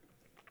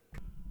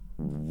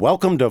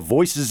Welcome to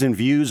Voices and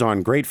Views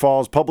on Great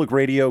Falls Public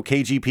Radio,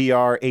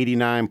 KGPR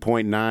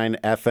 89.9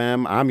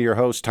 FM. I'm your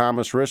host,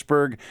 Thomas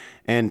Risberg,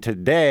 and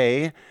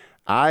today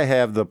I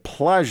have the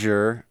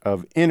pleasure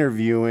of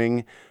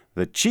interviewing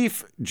the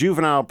Chief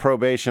Juvenile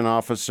Probation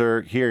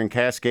Officer here in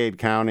Cascade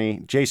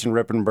County, Jason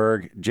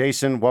Riphenburg.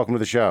 Jason, welcome to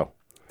the show.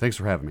 Thanks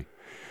for having me.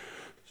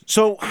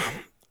 So,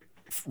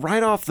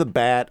 right off the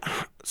bat,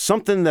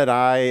 something that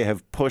I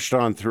have pushed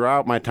on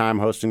throughout my time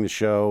hosting the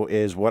show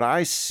is what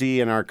I see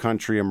in our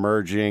country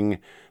emerging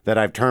that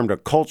I've termed a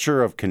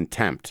culture of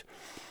contempt.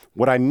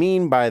 What I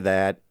mean by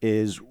that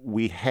is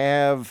we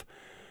have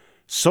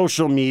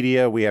social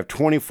media, we have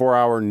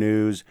 24-hour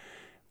news.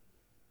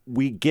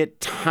 We get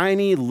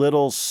tiny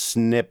little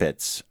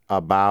snippets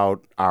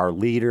about our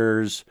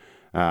leaders,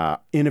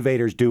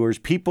 innovators, doers,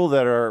 people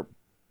that are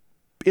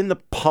in the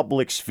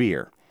public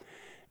sphere.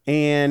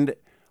 And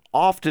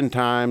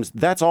oftentimes,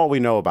 that's all we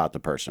know about the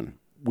person.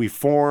 We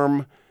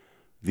form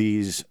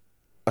these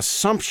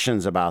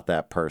assumptions about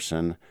that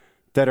person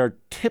that are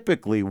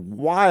typically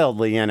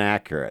wildly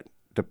inaccurate,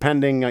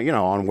 depending,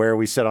 on where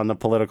we sit on the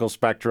political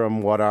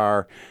spectrum, what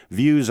our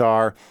views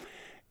are.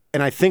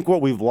 And I think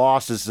what we've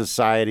lost as a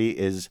society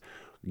is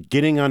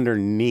getting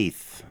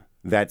underneath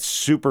that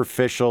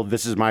superficial,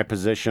 this is my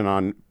position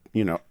on,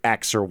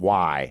 X or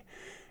Y,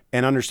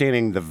 and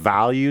understanding the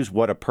values,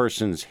 what a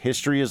person's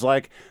history is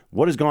like,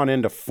 what has gone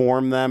in to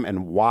form them,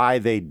 and why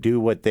they do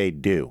what they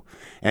do.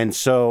 And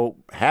so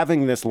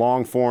having this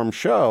long-form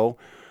show,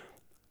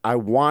 I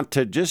want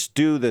to just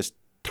do this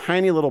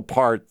tiny little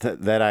part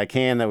that I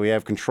can, that we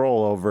have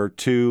control over,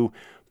 to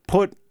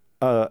put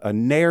a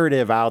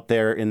narrative out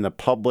there in the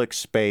public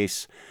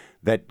space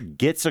that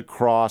gets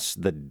across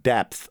the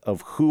depth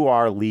of who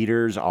our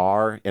leaders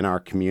are in our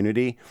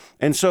community.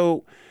 And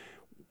so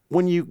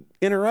when you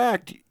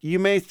interact, you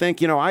may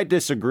think, I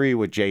disagree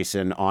with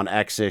Jason on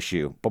X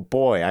issue, but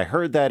boy, I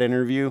heard that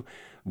interview,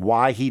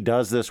 why he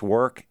does this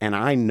work, and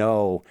I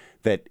know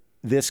that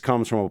this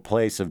comes from a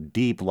place of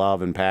deep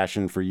love and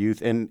passion for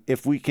youth. And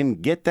if we can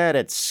get that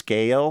at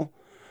scale,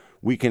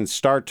 we can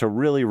start to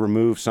really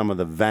remove some of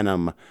the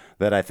venom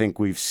that I think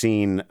we've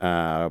seen,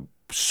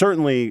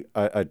 certainly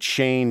a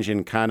change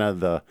in kind of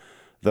the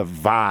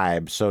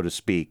vibe, so to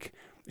speak,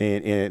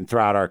 in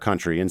throughout our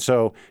country. And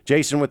so,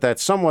 Jason, with that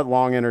somewhat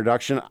long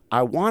introduction,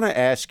 I want to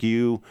ask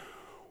you,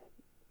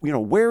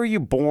 where were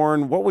you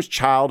born? What was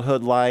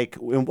childhood like?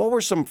 And what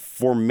were some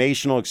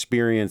formational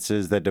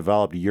experiences that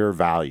developed your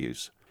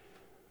values?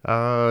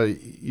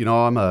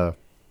 I'm a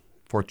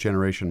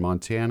fourth-generation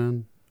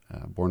Montanan,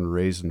 born and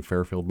raised in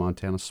Fairfield,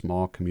 Montana,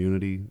 small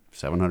community,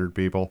 700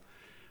 people.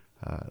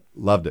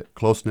 Loved it.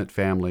 Close-knit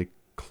family,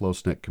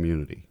 close-knit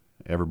community.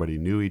 Everybody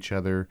knew each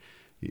other.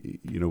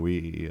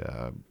 We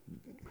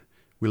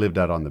lived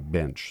out on the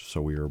bench, so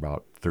we were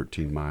about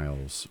 13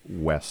 miles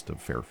west of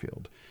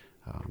Fairfield.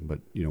 But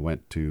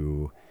went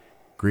to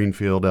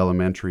Greenfield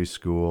Elementary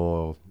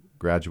School,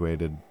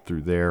 graduated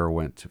through there,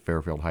 went to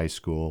Fairfield High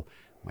School.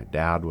 My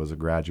dad was a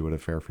graduate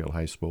of Fairfield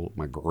High School.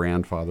 My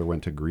grandfather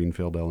went to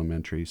Greenfield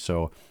Elementary.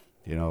 So,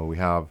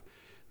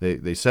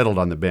 they settled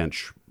on the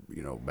bench,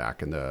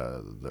 back in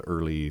the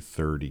early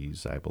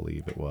 30s, I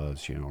believe it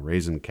was,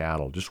 raising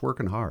cattle, just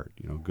working hard,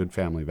 good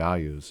family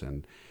values.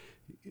 And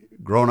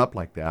growing up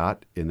like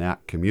that in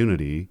that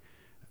community,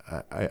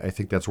 I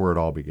think that's where it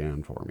all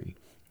began for me.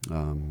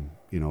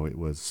 It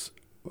was,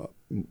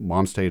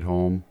 Mom stayed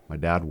home, my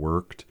dad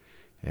worked,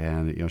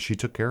 and, she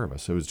took care of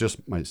us. It was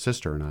just my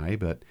sister and I,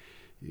 but,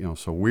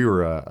 so we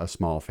were a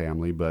small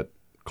family, but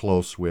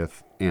close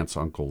with aunts,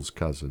 uncles,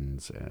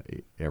 cousins,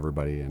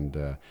 everybody.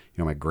 And,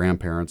 my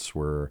grandparents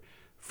were,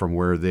 from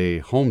where they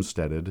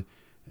homesteaded,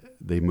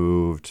 they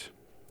moved,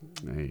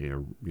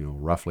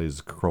 roughly as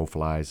the crow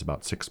flies,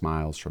 about 6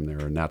 miles from there.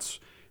 And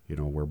that's,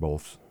 where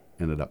both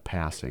ended up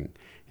passing.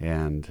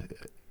 And,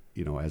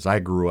 as I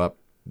grew up,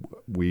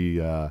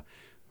 we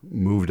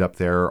moved up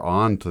there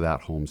onto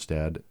that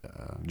homestead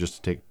just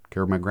to take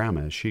care of my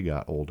grandma as she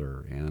got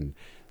older. And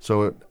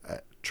so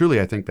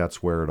truly, I think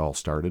that's where it all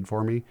started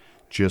for me,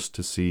 just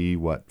to see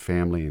what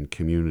family and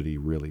community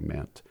really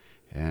meant.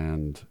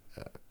 And,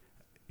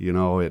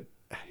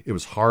 it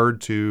was hard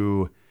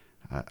to,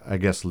 I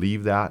guess,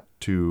 leave that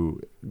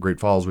to Great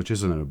Falls, which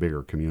isn't a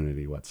bigger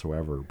community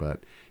whatsoever.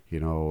 But,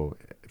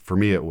 for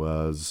me, it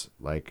was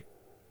like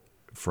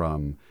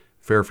from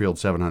Fairfield,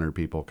 700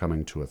 people,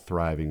 coming to a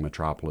thriving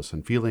metropolis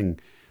and feeling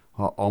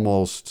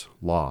almost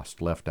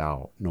lost, left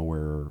out,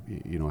 nowhere,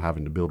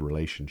 having to build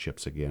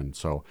relationships again.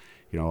 So,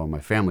 my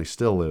family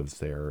still lives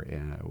there,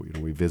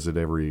 and we visit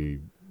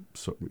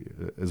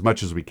as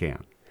much as we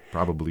can,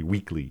 probably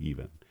weekly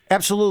even.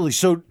 Absolutely.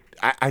 So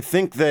I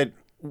think that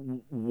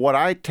what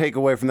I take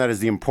away from that is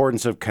the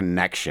importance of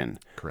connection.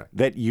 Correct.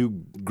 That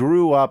you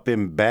grew up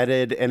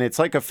embedded, and it's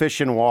like a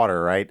fish in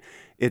water, right?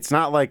 It's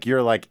not like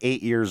you're like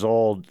 8 years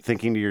old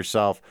thinking to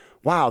yourself,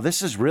 wow,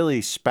 this is really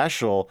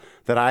special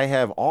that I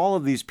have all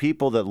of these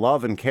people that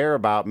love and care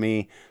about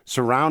me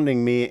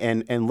surrounding me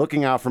and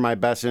looking out for my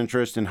best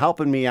interest and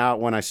helping me out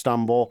when I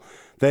stumble,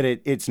 that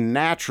it's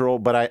natural.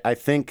 But I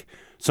think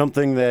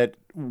something that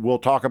we'll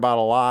talk about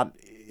a lot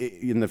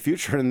in the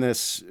future in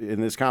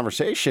this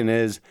conversation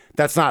is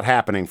that's not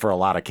happening for a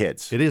lot of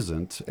kids. It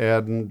isn't.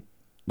 And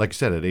like I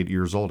said, at 8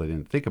 years old, I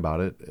didn't think about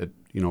it. At,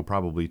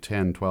 probably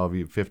 10,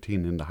 12,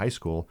 15 into high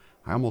school,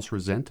 I almost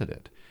resented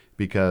it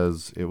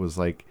because it was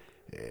like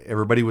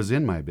everybody was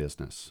in my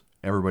business.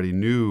 Everybody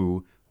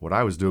knew what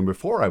I was doing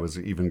before I was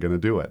even going to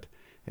do it.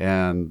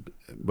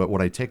 But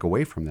what I take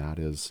away from that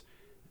is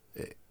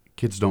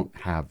kids don't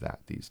have that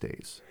these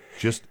days.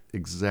 Just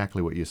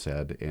exactly what you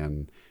said.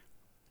 And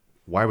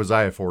why was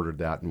I afforded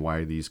that and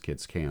why these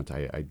kids can't?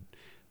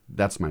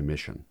 That's my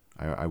mission.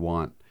 I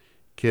want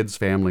kids,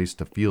 families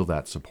to feel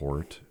that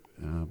support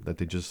that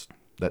they just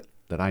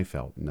that I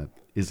felt, and that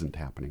isn't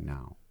happening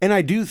now. And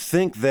I do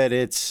think that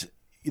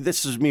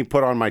this is me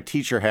put on my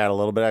teacher hat a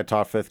little bit. I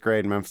taught 5th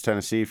grade in Memphis,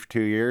 Tennessee for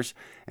 2 years,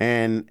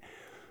 and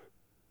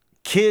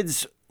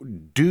kids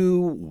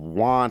do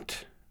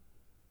want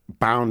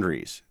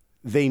boundaries.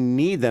 They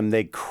need them.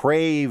 They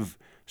crave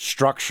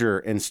structure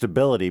and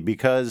stability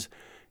because,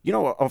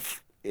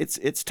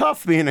 it's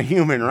tough being a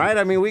human, right?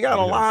 I mean, we got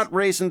a lot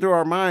racing through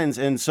our minds.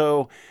 And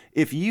so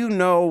if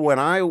when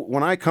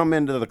I come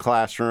into the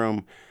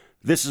classroom,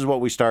 this is what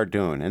we start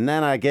doing. And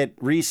then I get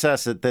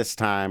recess at this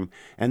time.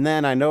 And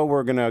then I know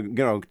we're going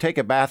to, take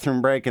a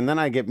bathroom break. And then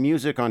I get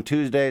music on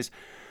Tuesdays.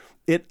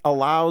 It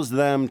allows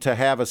them to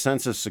have a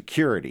sense of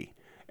security.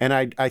 And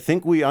I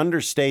think we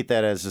understate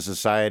that as a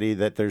society,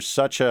 that there's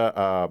such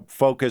a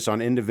focus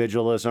on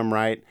individualism,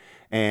 right?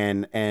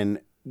 And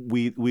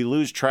we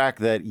lose track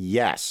that,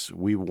 yes,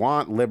 we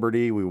want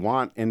liberty, we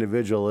want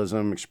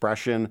individualism,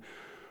 expression,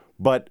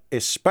 but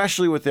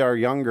especially with our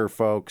younger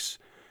folks,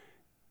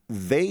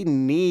 they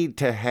need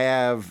to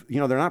have,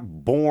 they're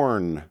not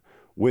born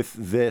with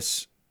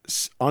this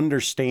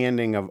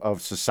understanding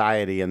of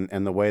society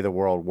and the way the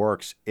world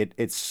works.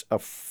 It's a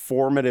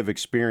formative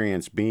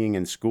experience being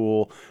in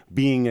school,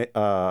 being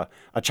a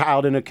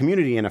child in a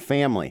community, in a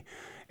family.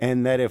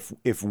 And that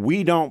if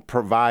we don't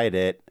provide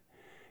it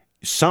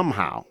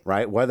somehow,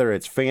 right, whether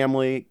it's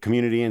family,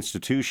 community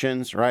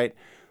institutions, right,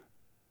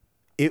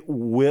 it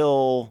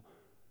will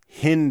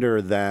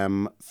hinder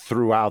them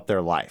throughout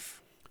their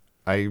life.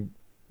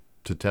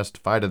 To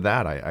testify to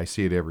that, I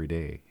see it every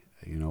day,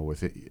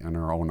 with it in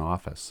our own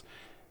office.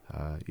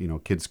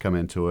 Kids come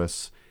into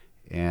us,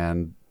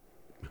 and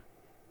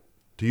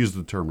to use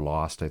the term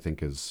lost, I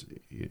think is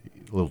a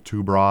little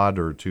too broad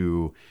or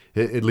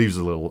it leaves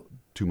a little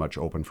too much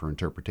open for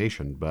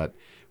interpretation. But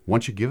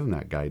once you give them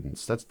that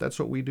guidance, that's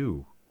what we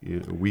do.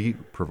 We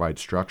provide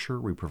structure,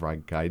 we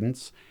provide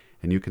guidance,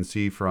 and you can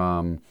see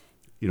from,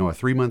 a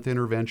 3-month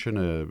intervention,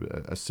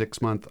 a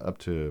 6-month up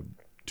to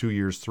 2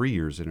 years, 3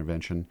 years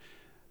intervention,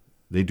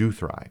 they do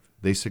thrive.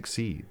 They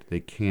succeed.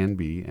 They can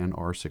be and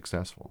are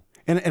successful.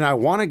 And I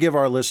want to give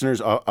our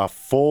listeners a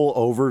full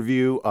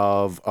overview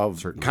of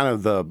kind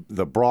of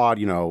the broad,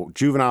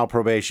 juvenile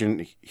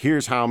probation.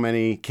 Here's how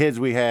many kids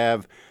we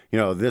have.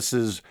 This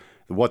is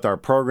what our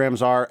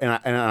programs are.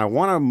 And I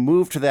want to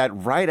move to that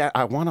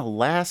I want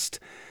to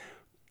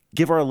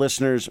give our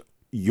listeners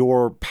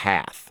your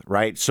path,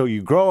 right? So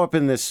you grow up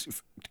in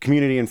this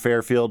community in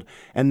Fairfield,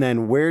 and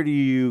then where do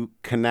you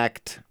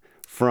connect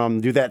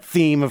do that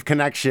theme of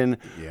connection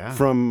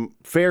from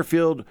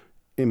Fairfield,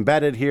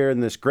 embedded here in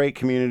this great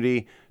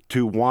community,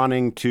 to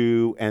wanting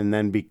to and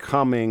then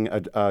becoming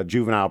a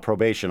juvenile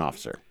probation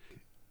officer?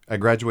 I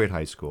graduate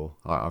high school.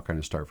 I'll kind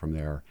of start from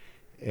there.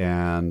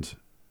 And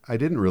I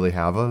didn't really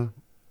have a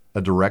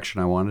direction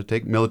I wanted to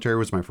take. Military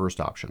was my first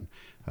option.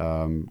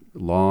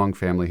 Long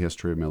family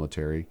history of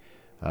military.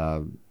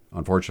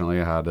 Unfortunately,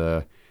 I had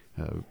a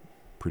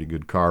pretty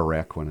good car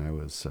wreck when I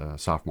was a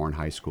sophomore in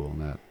high school,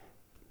 and that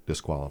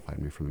disqualified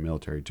me from the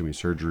military. Too many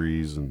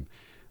surgeries and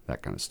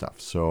that kind of stuff.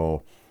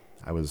 So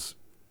I was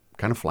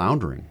kind of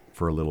floundering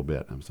for a little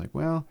bit. I was like,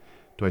 well,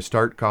 do I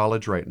start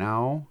college right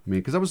now? I mean,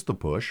 because that was the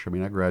push. I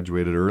mean, I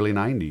graduated early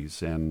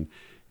 90s, and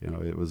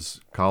it was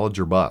college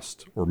or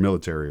bust, or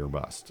military or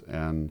bust.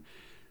 And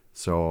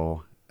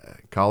so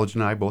college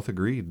and I both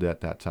agreed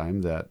at that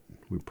time that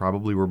we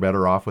probably were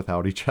better off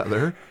without each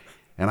other.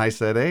 And I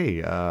said,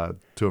 hey,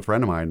 to a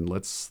friend of mine,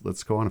 let's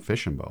go on a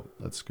fishing boat.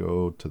 Let's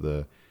go to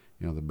the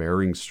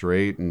Bering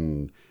Strait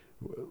and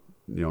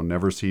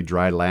never see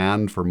dry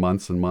land for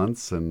months and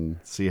months, and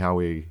see how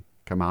we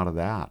come out of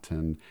that.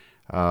 And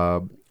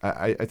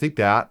I think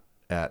that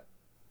at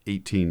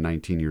 18,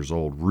 19 years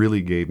old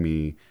really gave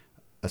me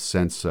a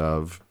sense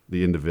of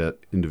the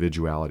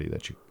individuality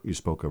that you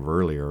spoke of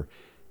earlier.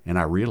 And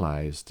I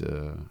realized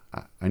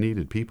I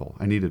needed people.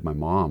 I needed my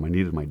mom. I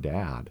needed my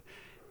dad.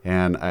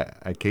 And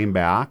I came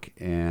back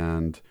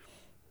and,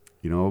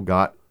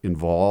 got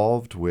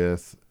involved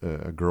with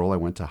a girl I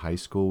went to high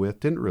school with.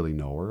 Didn't really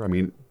know her. I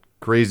mean,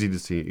 crazy to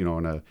see, in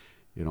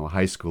a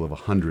high school of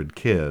 100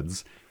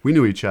 kids. We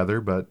knew each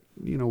other, but,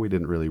 we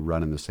didn't really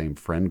run in the same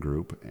friend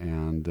group.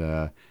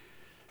 And,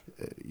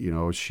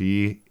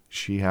 she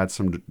had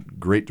some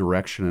great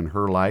direction in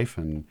her life.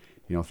 And,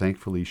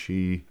 thankfully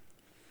she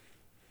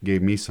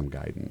gave me some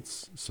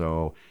guidance.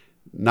 So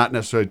not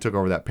necessarily took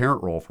over that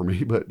parent role for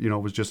me, but, it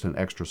was just an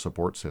extra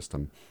support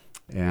system.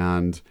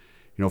 And,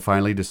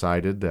 finally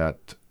decided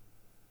that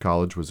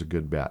college was a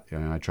good bet.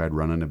 I tried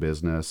running a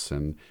business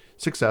and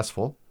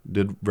successful,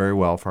 did very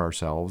well for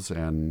ourselves.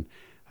 And,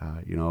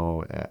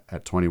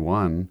 at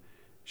 21,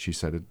 she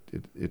said,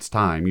 it's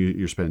time.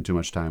 You're spending too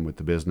much time with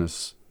the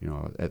business.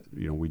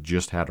 We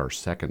just had our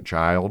second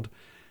child,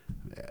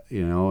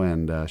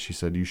 and she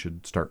said, you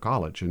should start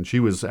college. And she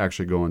was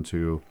actually going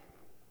to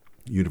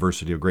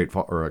College of Great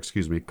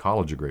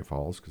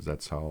Falls, because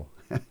that's how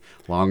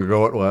long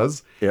ago it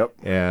was. Yep.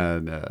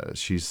 And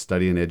she's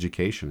studying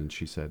education, and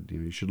she said,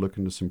 you should look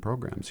into some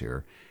programs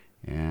here.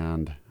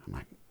 And I'm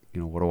like,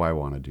 what do I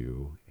want to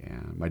do?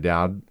 And my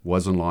dad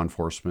was in law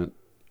enforcement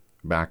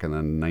back in the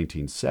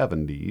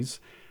 1970s.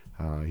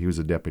 He was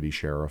a deputy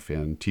sheriff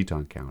in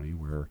Teton County,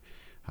 where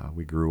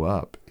we grew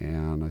up.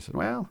 And I said,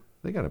 well,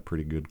 they got a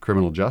pretty good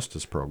criminal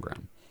justice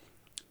program.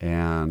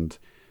 And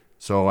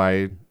so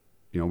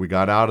we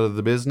got out of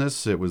the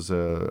business. It was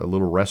a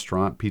little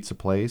restaurant, pizza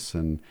place,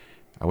 and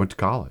I went to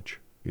college.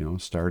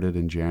 Started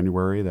in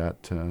January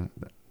that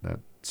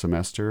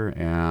semester,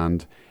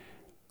 and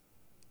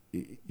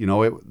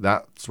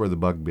that's where the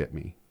bug bit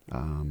me.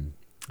 I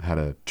had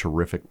a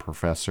terrific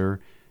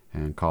professor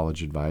and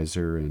college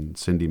advisor in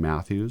Cindy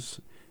Matthews,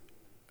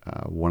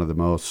 one of the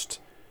most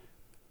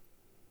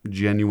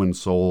genuine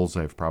souls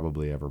I've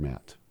probably ever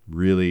met.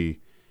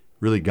 Really,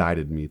 really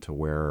guided me to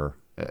where,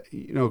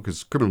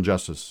 because criminal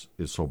justice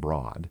is so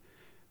broad,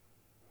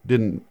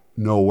 didn't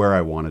know where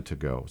I wanted to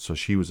go. So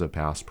she was a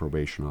past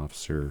probation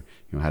officer,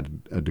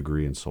 had a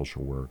degree in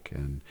social work,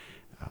 and,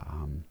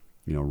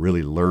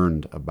 really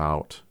learned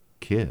about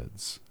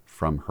kids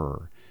from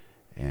her,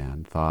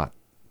 and thought,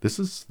 this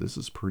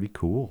is pretty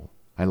cool.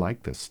 I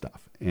like this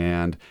stuff.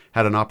 And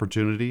had an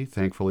opportunity,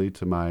 thankfully,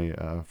 to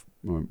my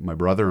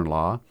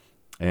brother-in-law,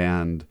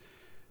 and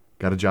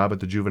got a job at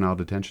the Juvenile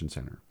Detention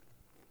Center.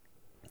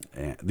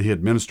 And the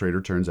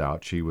administrator, turns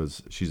out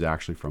she's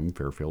actually from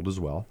Fairfield as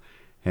well.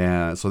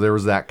 And so there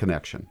was that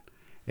connection.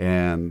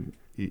 And,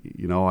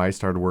 I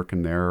started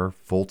working there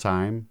full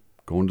time,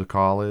 going to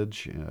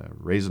college,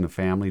 raising a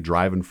family,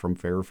 driving from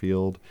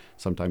Fairfield,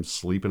 sometimes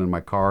sleeping in my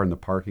car in the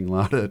parking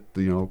lot at,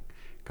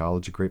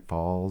 College of Great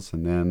Falls,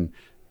 and then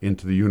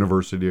into the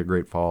University of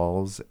Great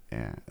Falls.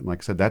 And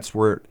like I said, that's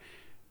where it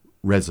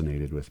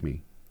resonated with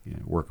me,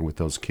 working with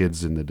those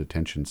kids in the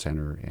detention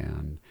center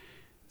and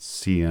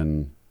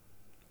seeing,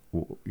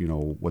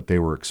 what they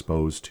were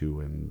exposed to,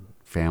 and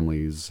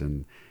families.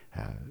 And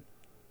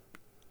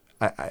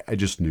I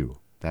just knew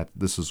that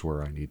this is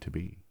where I need to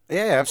be.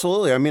 Yeah,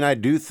 absolutely. I mean, I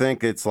do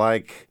think it's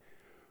like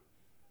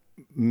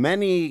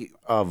many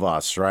of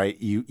us, right?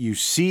 You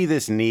see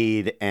this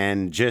need,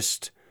 and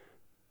just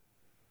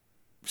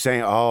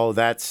saying, oh,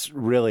 that's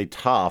really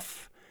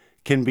tough,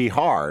 can be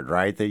hard,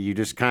 right? That you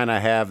just kind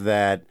of have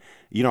that,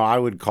 I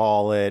would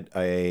call it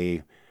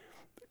a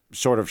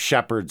sort of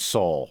shepherd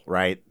soul,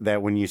 right?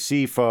 That when you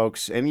see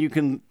folks, and you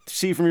can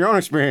see from your own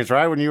experience,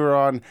 right? When you were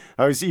on,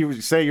 you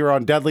would say you were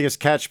on Deadliest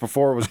Catch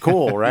before it was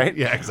cool, right?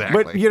 Yeah,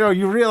 exactly. But,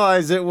 you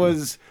realize it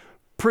was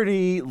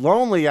pretty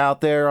lonely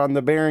out there on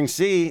the Bering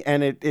Sea,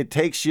 and it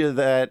takes you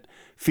that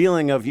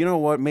feeling of,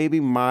 what,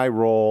 maybe my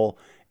role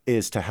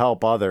is to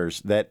help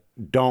others that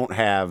don't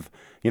have,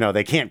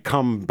 they can't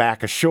come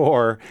back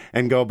ashore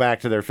and go back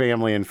to their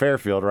family in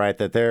Fairfield, right?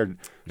 That they're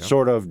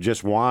sort of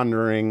just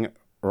wandering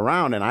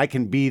around, and I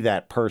can be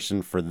that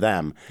person for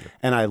them.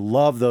 And I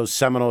love those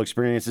seminal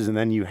experiences. And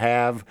then you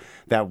have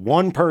that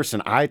one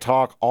person I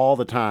talk all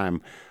the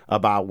time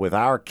about with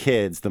our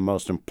kids. The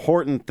most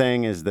important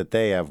thing is that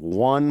they have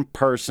one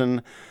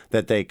person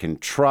that they can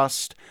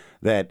trust,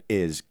 that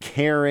is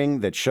caring,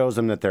 that shows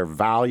them that they're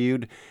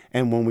valued.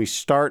 And when we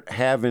start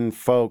having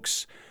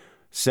folks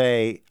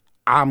say,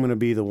 I'm going to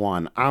be the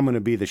one, I'm going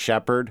to be the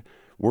shepherd,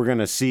 we're going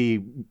to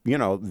see,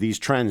 these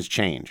trends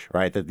change,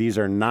 right? That these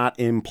are not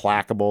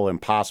implacable,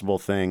 impossible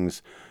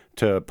things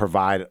to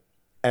provide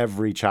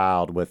every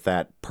child with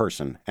that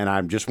person. And I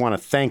just want to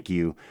thank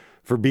you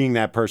for being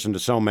that person to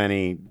so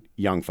many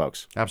young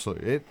folks.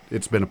 Absolutely.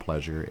 It's been a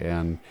pleasure.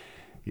 And,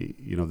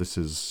 this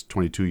is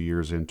 22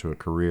 years into a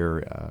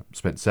career,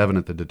 spent 7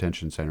 at the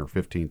detention center,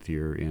 15th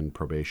year in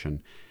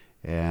probation.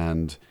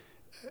 And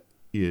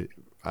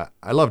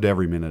I loved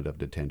every minute of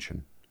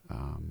detention.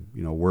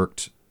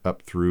 Worked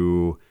up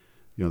through,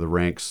 the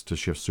ranks to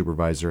shift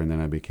supervisor, and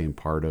then I became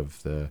part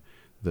of the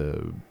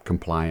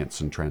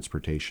compliance and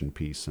transportation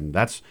piece. And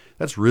that's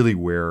really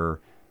where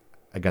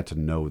I got to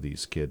know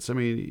these kids. I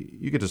mean,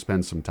 you get to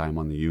spend some time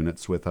on the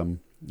units with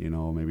them,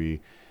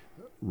 maybe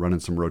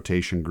running some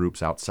rotation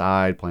groups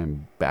outside,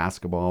 playing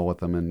basketball with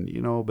them, and,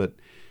 but,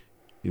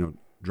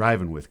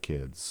 driving with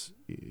kids,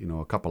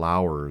 a couple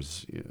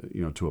hours,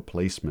 to a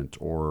placement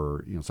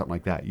or, something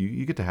like that.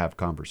 You get to have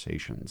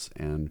conversations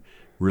and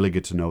really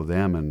get to know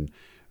them and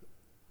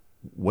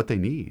what they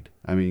need.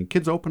 I mean,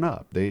 kids open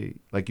up. They,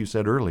 like you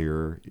said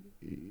earlier,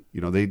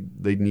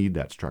 they need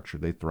that structure.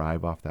 They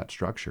thrive off that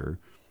structure,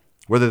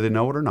 whether they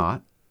know it or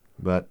not.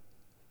 But,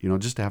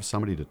 just to have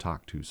somebody to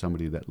talk to,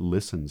 somebody that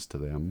listens to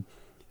them,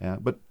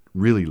 but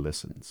really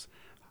listens.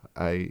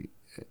 I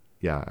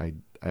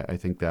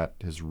think that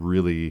has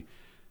really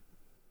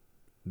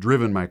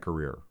driven my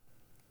career.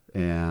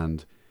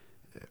 And,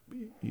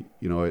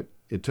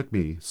 it took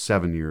me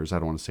 7 years, I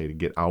don't want to say to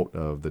get out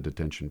of the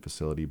detention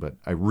facility, but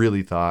I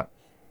really thought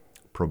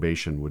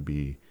probation would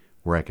be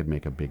where I could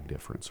make a big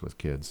difference with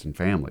kids and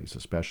families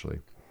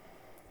especially.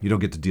 You don't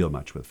get to deal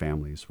much with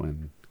families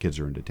when kids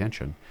are in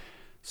detention.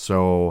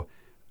 So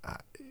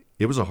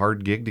it was a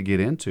hard gig to get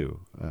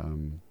into.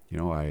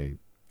 I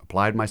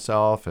applied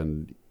myself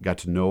and got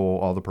to know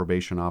all the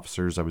probation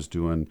officers. I was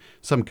doing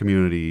some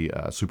community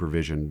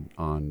supervision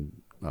on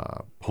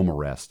home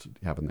arrest,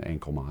 having the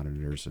ankle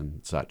monitors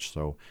and such.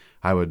 So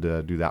I would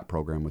do that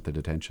program with the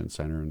detention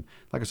center. And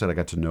like I said, I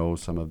got to know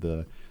some of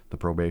the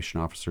probation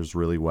officers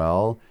really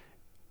well,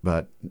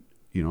 but,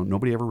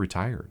 nobody ever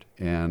retired.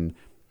 And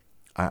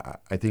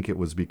I think it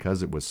was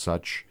because it was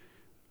such,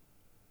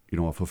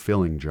 a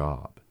fulfilling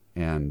job,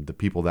 and the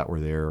people that were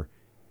there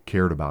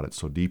cared about it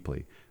so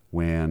deeply.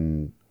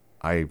 When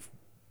there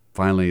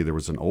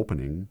was an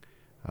opening,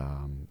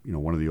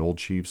 one of the old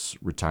chiefs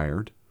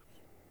retired,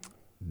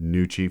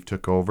 new chief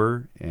took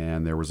over,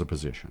 and there was a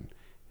position.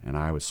 And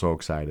I was so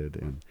excited,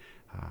 and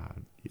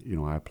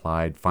I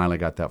applied, finally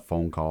got that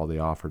phone call. They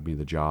offered me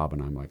the job,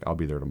 and I'm like, I'll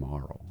be there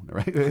tomorrow.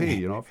 Right?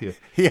 Hey, if you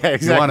yeah,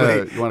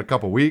 exactly. you want a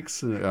couple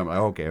weeks? I'm like,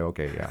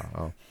 okay,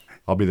 yeah,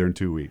 I'll be there in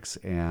 2 weeks.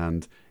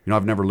 And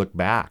I've never looked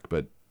back,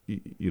 but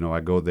I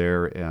go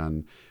there,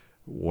 and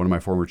one of my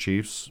former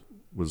chiefs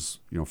was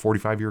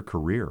 45-year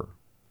career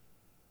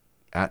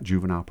at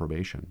juvenile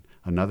probation.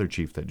 Another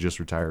chief that just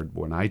retired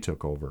when I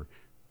took over,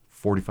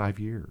 45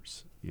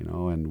 years.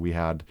 And we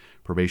had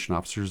probation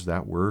officers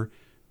that were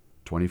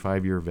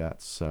 25-year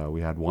vets.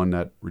 We had one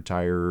that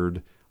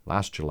retired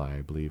last July,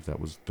 I believe. That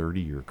was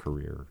 30-year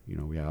career.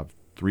 We have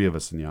 3 of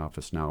us in the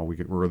office now.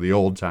 We're the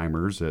old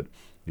timers at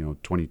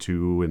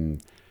 22,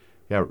 and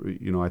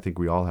I think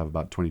we all have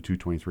about 22,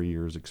 23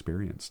 years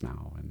experience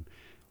now. And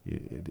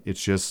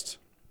it's just,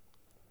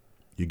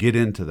 you get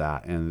into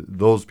that, and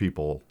those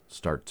people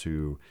start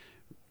to,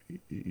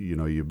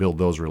 you build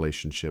those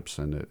relationships,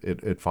 and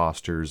it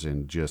fosters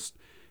and just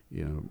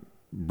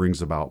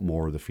brings about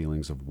more of the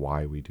feelings of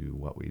why we do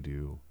what we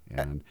do.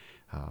 And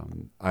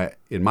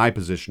in my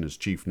position as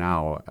chief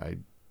now,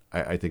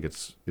 I think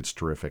it's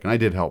terrific. And I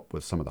did help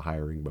with some of the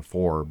hiring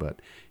before,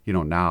 but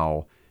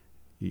now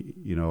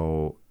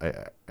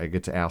I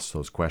get to ask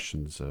those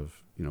questions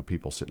of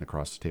people sitting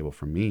across the table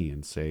from me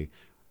and say,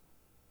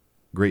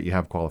 great, you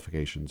have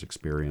qualifications,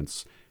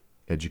 experience,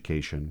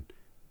 education.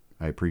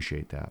 I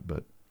appreciate that,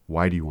 but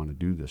why do you want to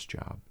do this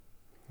job?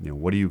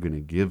 What are you going to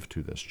give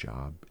to this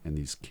job and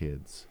these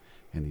kids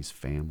and these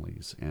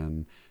families?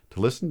 And to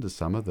listen to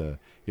some of the,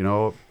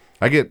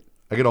 I get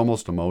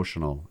almost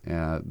emotional.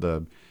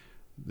 When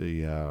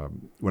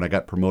I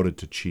got promoted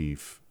to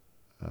chief,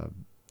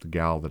 the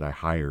gal that I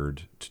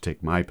hired to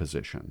take my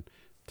position,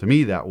 to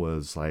me that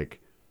was like,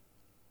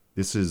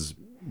 this is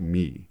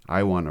me.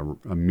 I want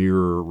a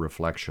mirror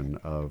reflection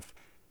of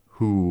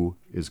who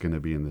is going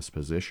to be in this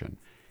position.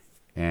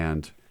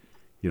 And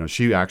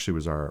she actually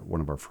was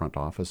one of our front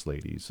office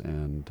ladies,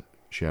 and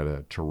she had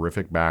a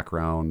terrific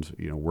background,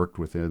 worked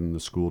within the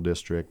school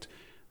district.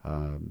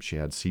 She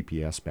had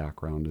CPS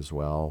background as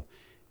well.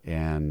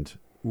 And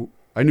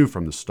I knew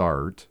from the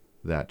start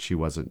that she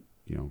wasn't,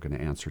 going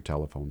to answer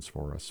telephones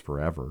for us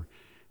forever.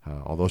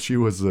 Although she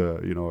was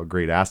a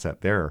great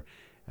asset there.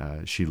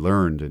 She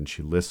learned and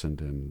she listened,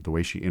 and the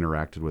way she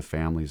interacted with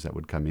families that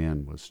would come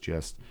in was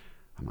just,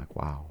 I'm like,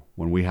 wow,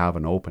 when we have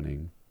an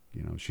opening,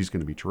 she's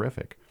going to be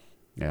terrific.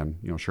 And,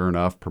 sure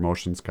enough,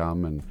 promotions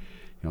come, and,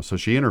 so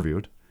she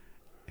interviewed,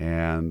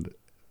 and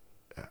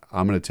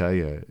I'm going to tell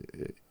you,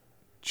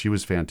 she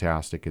was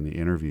fantastic in the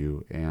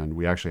interview. And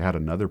we actually had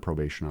another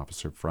probation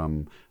officer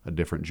from a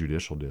different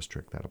judicial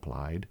district that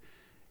applied.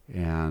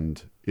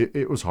 And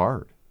it was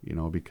hard,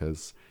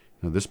 because,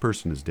 this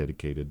person is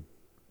dedicated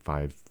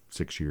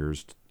 5-6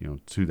 years,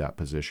 to that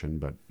position.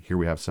 But here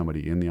we have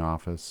somebody in the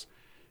office,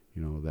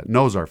 that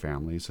knows our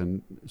families.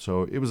 And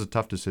so it was a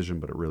tough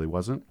decision, but it really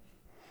wasn't.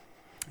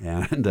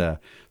 And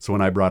so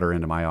when I brought her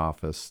into my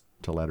office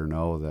to let her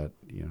know that,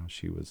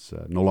 she was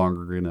no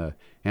longer going to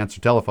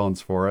answer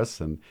telephones for us,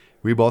 and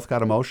we both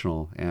got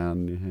emotional,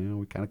 and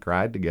we kind of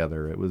cried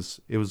together. It was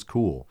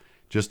cool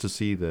just to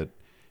see that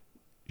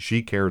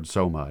she cared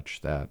so much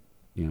that,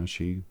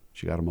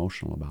 she got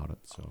emotional about it.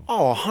 So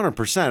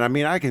 100%. I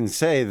mean, I can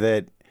say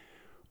that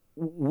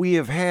we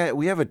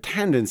have a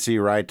tendency,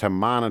 right, to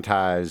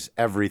monetize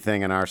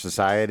everything in our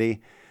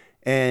society,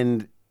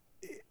 and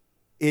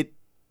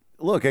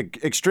look,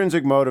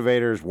 extrinsic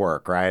motivators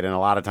work, right? And a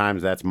lot of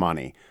times that's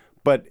money.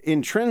 But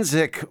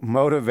intrinsic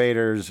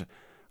motivators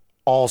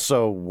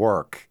also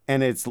work.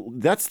 And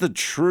that's the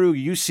true,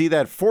 you see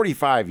that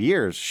 45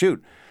 years,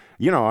 shoot.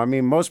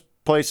 Most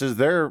places,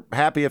 they're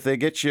happy if they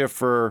get you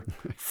for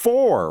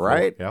 4,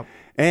 right? Yep.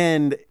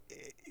 And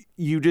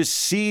you just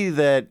see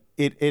that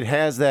it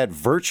has that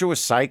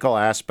virtuous cycle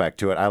aspect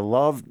to it. I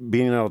love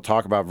being able to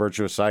talk about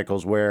virtuous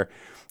cycles where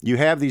you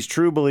have these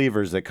true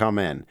believers that come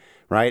in,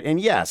 right?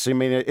 And yes, I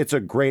mean, it's a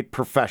great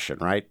profession,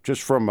 right?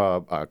 Just from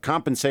a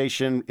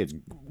compensation, it's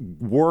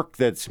work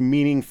that's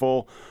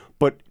meaningful.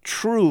 But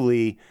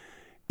truly,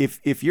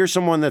 if you're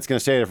someone that's going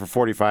to stay there for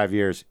 45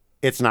 years,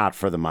 it's not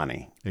for the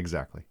money.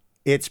 Exactly.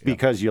 It's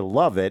because you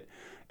love it,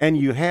 and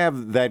you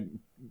have that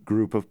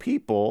group of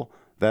people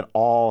that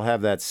all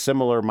have that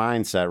similar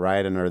mindset,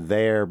 right? And are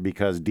there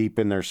because deep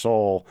in their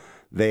soul,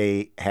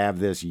 they have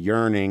this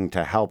yearning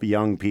to help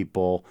young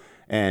people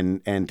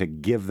and to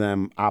give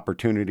them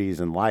opportunities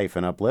in life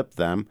and uplift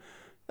them.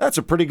 That's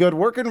a pretty good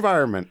work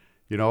environment.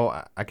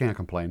 I can't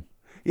complain.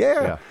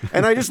 Yeah.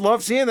 And I just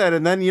love seeing that.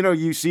 And then,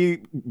 you see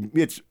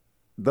it's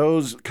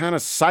those kind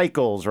of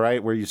cycles,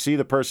 right? Where you see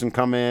the person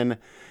come in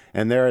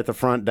and they're at the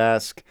front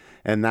desk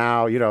and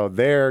now,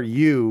 they're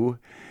you.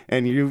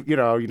 And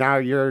now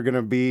you're going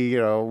to be,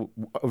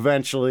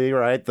 eventually,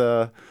 right,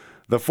 the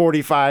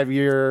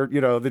 45-year,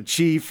 the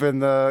chief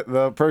and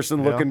the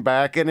person looking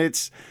back. And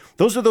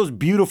those are those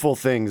beautiful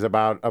things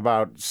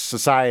about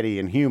society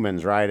and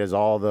humans, right, is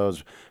all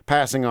those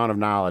passing on of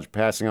knowledge,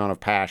 passing on of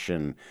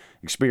passion,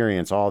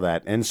 experience, all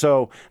that. And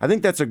so I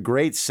think that's a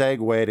great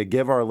segue to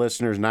give our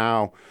listeners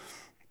now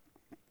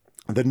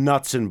the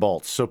nuts and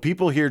bolts. So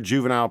people hear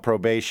juvenile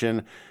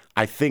probation.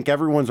 I think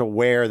everyone's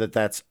aware that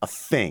that's a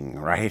thing,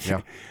 right?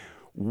 Yeah.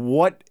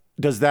 What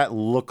does that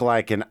look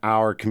like in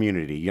our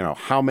community?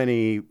 How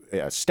many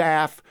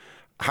staff,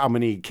 how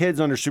many kids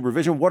under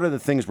supervision? What are the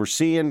things we're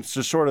seeing?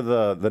 So sort of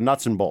the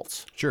nuts and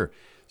bolts. Sure.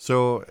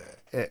 So,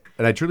 and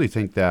I truly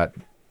think that,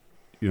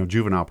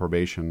 juvenile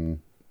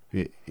probation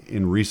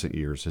in recent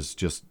years has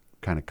just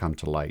kind of come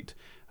to light.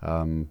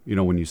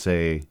 When you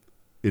say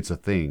it's a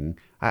thing,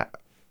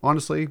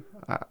 honestly,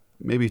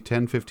 maybe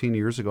 10, 15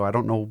 years ago, I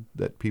don't know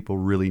that people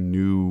really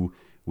knew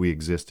we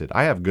existed.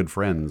 I have good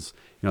friends,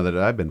 that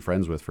I've been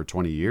friends with for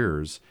 20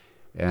 years.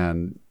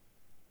 And,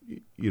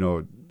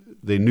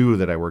 they knew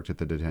that I worked at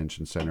the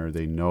detention center.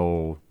 They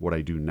know what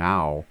I do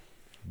now,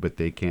 but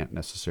they can't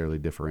necessarily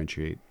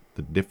differentiate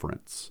the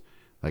difference.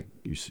 Like,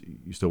 you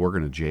still work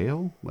in a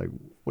jail? Like,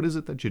 what is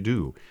it that you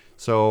do?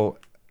 So,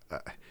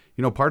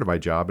 part of my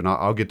job, and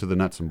I'll get to the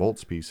nuts and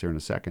bolts piece here in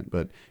a second,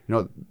 but,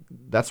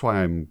 that's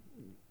why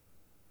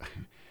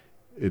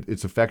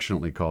it's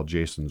affectionately called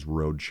Jason's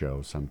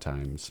Roadshow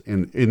sometimes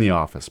in the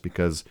office,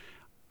 because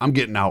I'm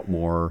getting out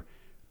more,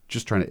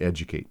 just trying to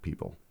educate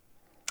people.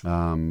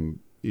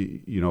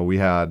 We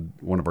had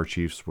one of our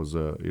chiefs was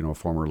a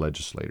former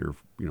legislator,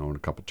 in a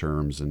couple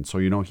terms. And so,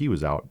 he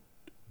was out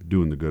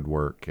doing the good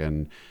work.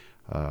 And,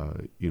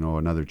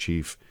 another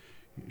chief,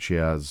 she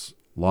has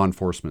law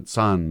enforcement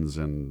sons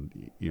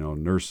and,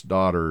 nurse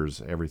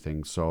daughters,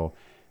 everything. So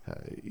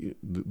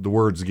the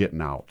word's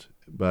getting out.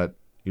 But,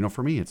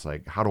 for me, it's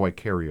like, how do I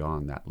carry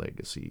on that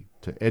legacy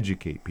to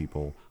educate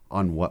people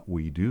on what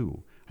we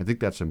do? I think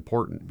that's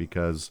important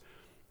because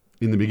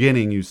in the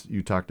beginning,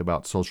 you talked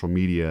about social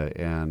media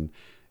and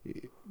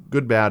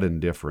good, bad,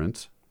 and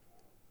different.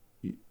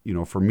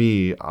 For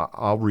me,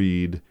 I'll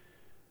read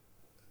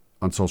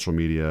on social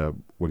media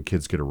when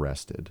kids get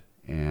arrested,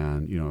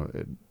 and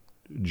it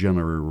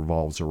generally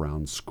revolves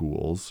around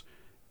schools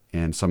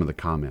and some of the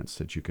comments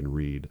that you can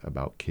read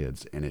about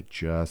kids, and it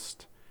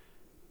just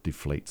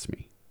deflates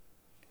me.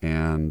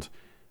 And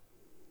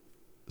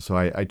so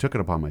I took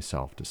it upon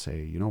myself to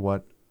say, you know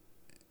what?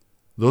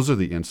 Those are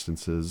the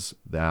instances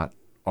that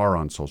are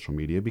on social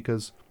media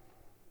because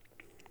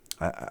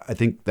I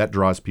think that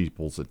draws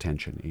people's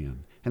attention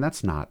in. And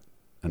that's not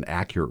an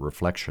accurate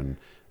reflection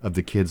of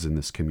the kids in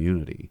this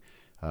community.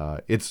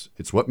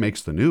 It's what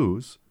makes the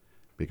news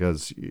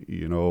because,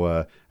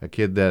 a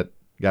kid that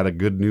got a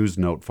good news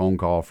note phone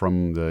call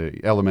from the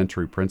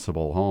elementary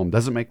principal home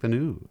doesn't make the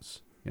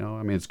news.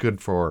 It's good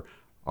for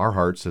our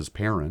hearts as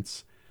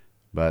parents,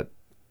 but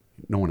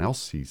no one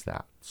else sees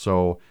that.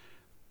 So,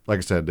 like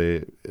I said,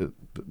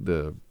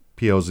 the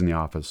POs in the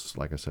office,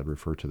 like I said,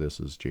 refer to this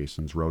as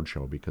Jason's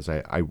Roadshow because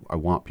I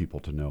want people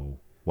to know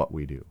what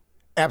we do.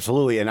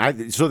 Absolutely.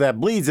 And so that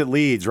Bleeds It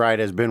Leads, right,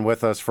 has been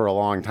with us for a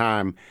long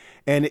time.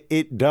 And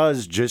it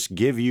does just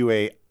give you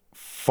a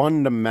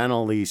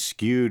fundamentally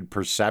skewed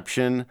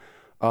perception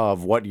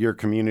of what your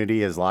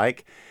community is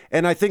like.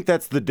 And I think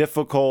that's the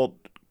difficult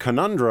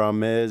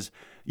conundrum is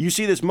you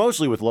see this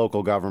mostly with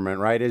local government,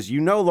 right? Is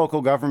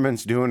local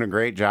government's doing a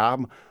great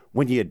job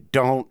when you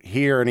don't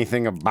hear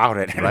anything about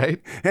it.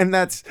 Right. And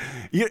that's,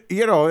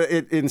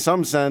 in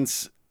some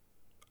sense,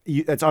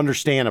 it's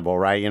understandable,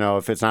 right?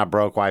 If it's not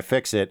broke, why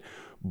fix it?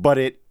 But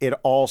it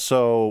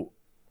also,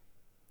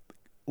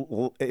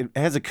 it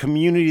has a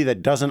community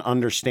that doesn't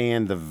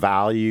understand the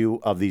value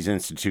of these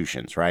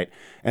institutions, right?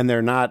 And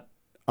they're not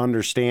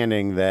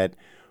understanding that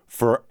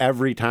for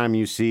every time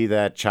you see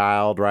that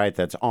child, right,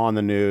 that's on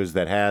the news,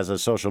 that has a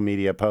social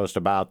media post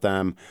about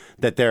them,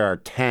 that there are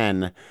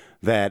 10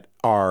 that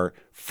are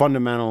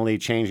fundamentally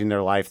changing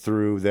their life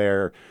through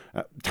their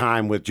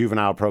time with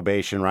juvenile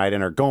probation, right,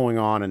 and are going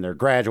on and they're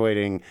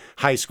graduating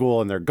high school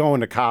and they're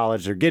going to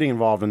college, they're getting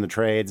involved in the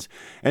trades.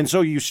 And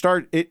so you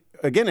start it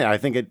again, I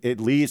think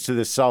it leads to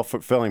this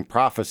self-fulfilling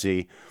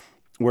prophecy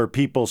where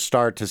people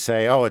start to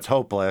say, oh, it's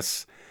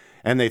hopeless.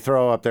 and they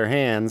throw up their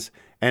hands.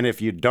 And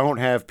if you don't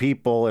have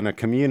people in a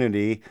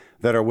community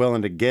that are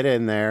willing to get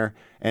in there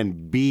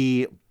and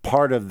be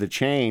part of the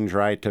change,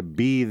 right, to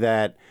be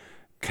that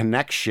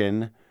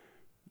connection,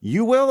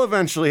 you will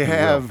eventually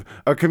have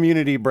a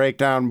community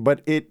breakdown.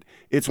 But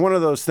it's one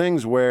of those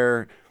things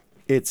where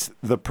it's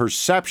the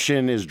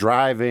perception is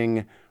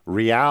driving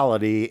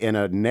reality in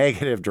a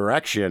negative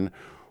direction,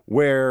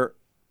 where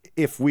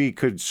if we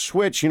could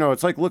switch,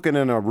 it's like looking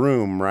in a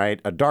room, right?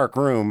 A dark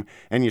room,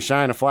 and you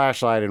shine a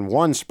flashlight in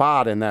one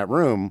spot in that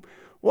room.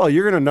 Well,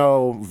 you're going to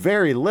know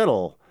very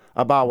little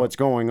about what's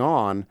going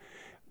on,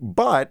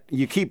 but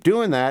you keep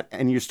doing that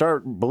and you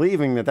start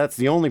believing that that's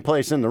the only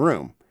place in the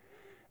room.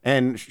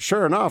 And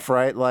sure enough,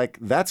 right, like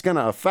that's going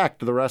to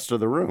affect the rest of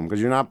the room because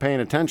you're not paying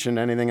attention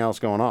to anything else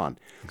going on.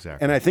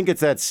 Exactly. And I think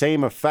it's that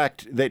same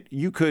effect that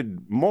you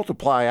could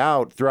multiply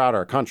out throughout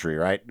our country,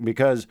 right?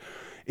 Because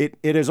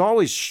it has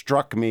always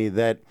struck me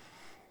that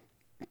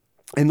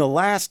in the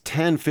last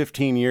 10,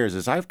 15 years,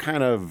 as I've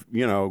kind of,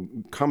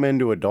 come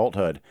into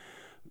adulthood,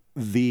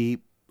 the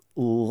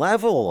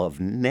level of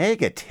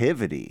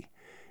negativity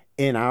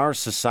in our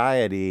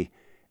society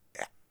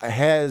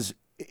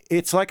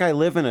it's like I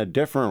live in a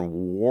different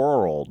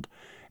world.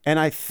 And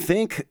I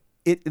think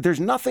there's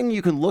nothing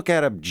you can look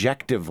at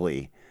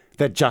objectively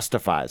that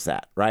justifies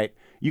that, right?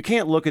 You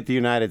can't look at the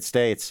United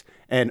States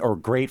or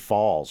Great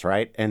Falls,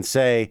 right, and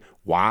say,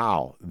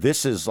 wow,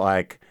 this is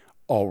like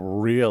a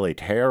really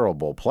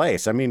terrible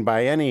place. I mean,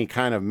 by any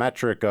kind of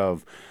metric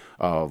of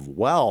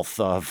wealth,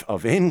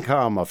 of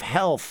income, of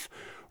health,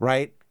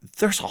 right?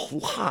 There's a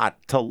lot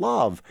to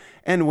love.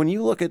 And when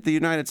you look at the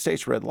United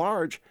States writ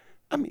large,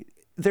 I mean,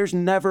 there's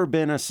never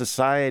been a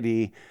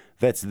society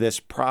that's this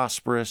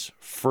prosperous,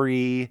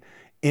 free,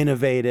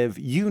 innovative,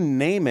 you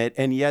name it.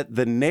 And yet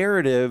the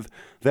narrative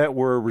that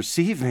we're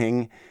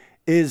receiving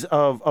is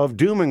of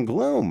doom and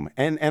gloom.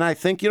 And I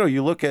think,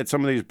 you look at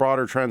some of these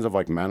broader trends of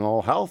like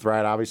mental health,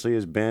 right? Obviously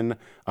has been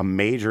a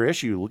major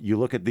issue. You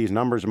look at these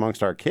numbers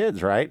amongst our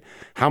kids, right?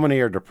 How many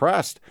are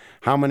depressed?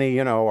 How many,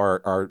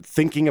 are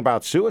thinking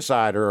about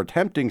suicide or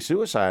attempting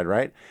suicide,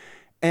 right?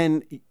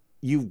 And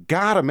you've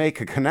got to make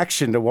a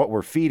connection to what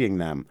we're feeding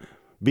them,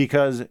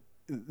 because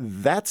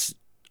that's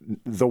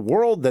the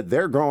world that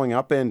they're growing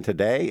up in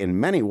today in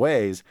many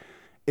ways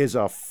is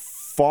a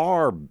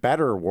far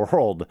better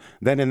world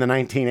than in the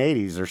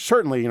 1980s. Or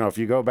certainly, if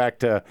you go back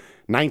to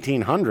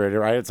 1900,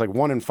 right, it's like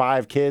 1 in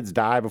 5 kids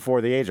die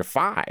before the age of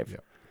 5. Yeah.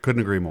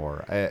 Couldn't agree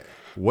more.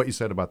 What you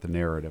said about the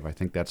narrative, I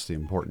think that's the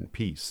important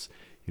piece.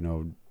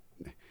 And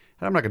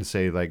I'm not going to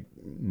say like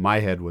my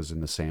head was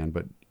in the sand,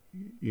 but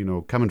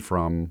coming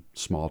from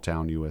small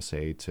town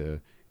USA to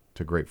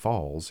Great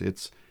Falls,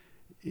 it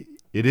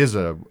is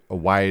a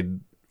wide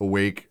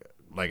awake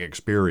like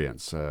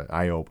experience,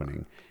 eye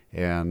opening.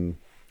 And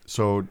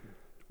so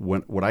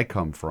what I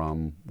come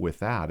from with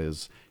that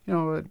is,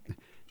 I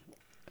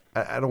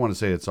don't want to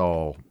say it's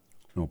all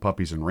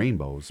puppies and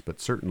rainbows, but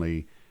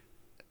certainly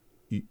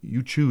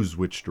you choose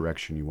which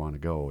direction you want to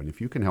go, and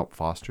if you can help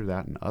foster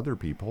that in other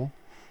people,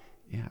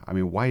 yeah, I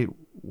mean,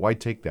 why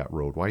take that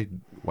road? Why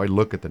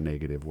look at the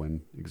negative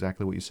when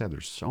exactly what you said?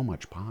 There's so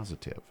much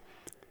positive.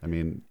 I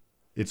mean,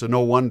 it's a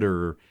no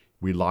wonder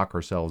we lock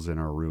ourselves in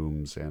our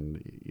rooms,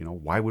 and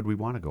why would we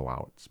want to go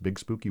out? It's a big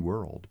spooky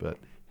world, but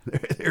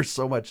there's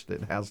so much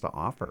that it has to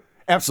offer.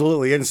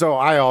 Absolutely. And so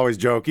I always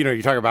joke,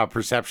 you talk about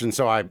perception.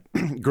 So I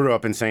grew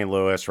up in St.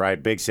 Louis,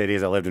 right? Big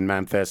cities. I lived in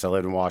Memphis. I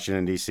lived in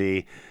Washington,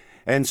 D.C.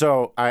 And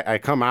so I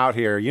come out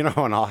here,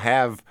 and I'll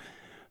have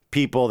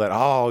people that,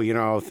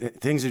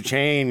 things have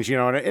changed,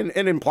 and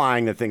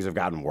implying that things have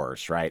gotten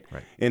worse, right?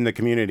 In the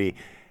community.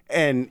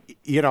 And,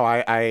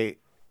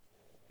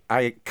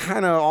 I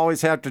kind of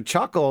always have to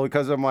chuckle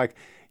because I'm like,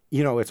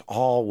 it's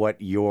all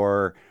what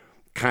your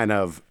kind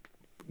of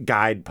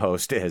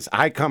guidepost is.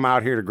 I come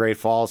out here to Great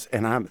Falls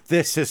and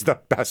this is the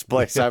best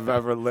place I've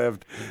ever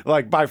lived.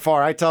 Like by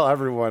far, I tell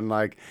everyone,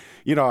 like,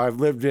 I've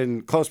lived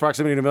in close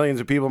proximity to millions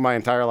of people my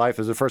entire life.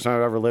 This is the first time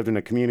I've ever lived in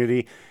a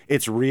community.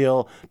 It's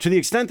real. To the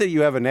extent that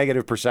you have a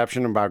negative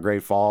perception about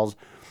Great Falls,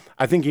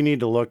 I think you need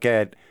to look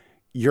at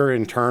your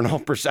internal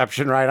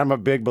perception, right? I'm a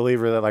big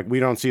believer that like we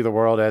don't see the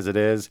world as it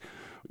is.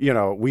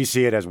 We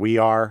see it as we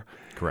are.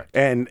 Correct.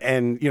 And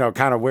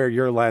kind of where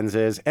your lens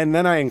is. And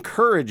then I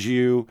encourage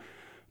you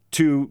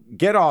to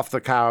get off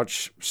the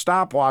couch,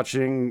 stop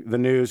watching the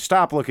news,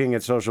 stop looking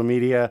at social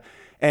media,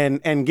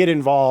 and get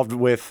involved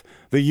with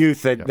the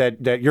youth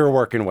that you're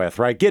working with,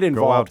 right? Get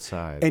involved. Go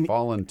outside, and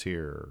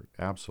volunteer.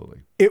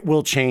 Absolutely. It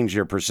will change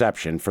your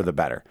perception for the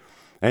better.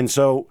 And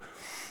so,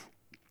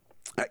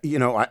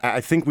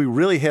 I think we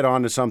really hit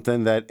on to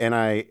something and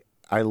I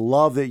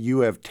love that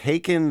you have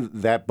taken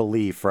that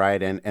belief,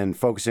 right, and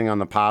focusing on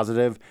the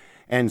positive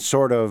and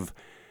sort of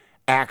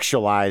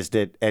actualized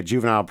it at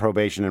juvenile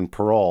probation and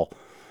parole.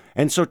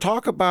 And so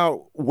talk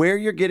about where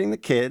you're getting the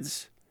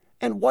kids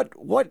and what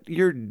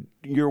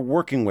you're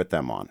working with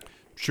them on.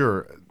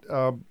 Sure.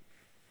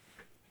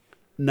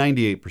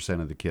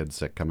 98% of the kids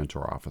that come into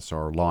our office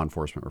are law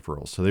enforcement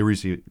referrals. So they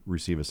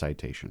receive a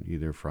citation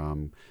either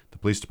from the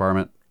police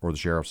department or the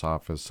sheriff's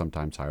office,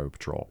 sometimes highway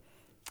patrol.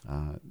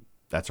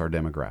 That's our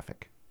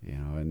demographic,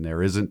 and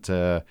there isn't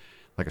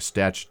like a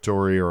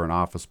statutory or an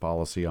office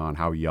policy on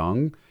how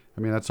young.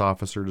 I mean, that's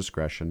officer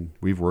discretion.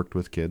 We've worked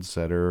with kids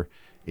that are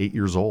 8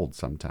 years old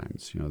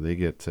sometimes. They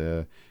get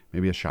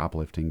maybe a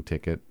shoplifting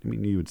ticket. I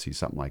mean, you would see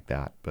something like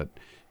that, but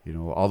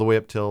all the way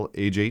up till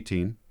age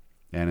 18.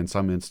 And in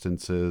some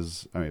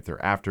instances, I mean, if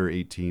they're after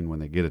 18 when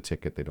they get a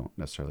ticket, they don't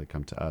necessarily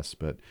come to us.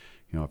 But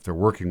if they're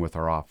working with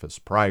our office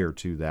prior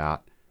to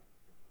that,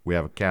 we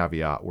have a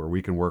caveat where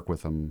we can work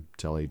with them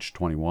till age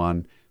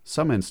 21.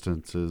 Some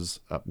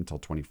instances up until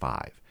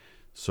 25.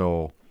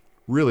 So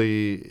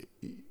really,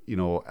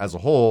 as a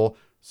whole,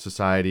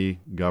 society,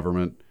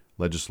 government,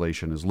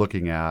 legislation is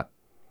looking at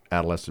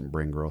adolescent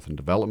brain growth and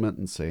development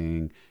and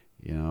saying,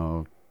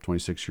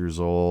 26 years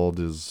old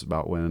is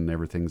about when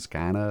everything's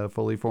kind of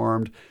fully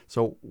formed.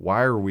 So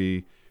why are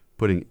we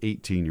putting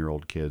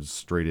 18-year-old kids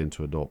straight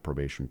into adult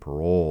probation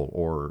parole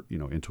or,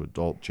 into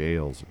adult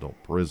jails,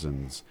 adult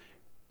prisons?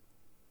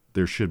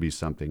 There should be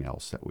something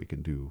else that we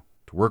can do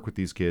to work with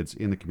these kids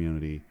in the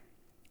community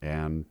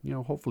and,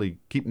 hopefully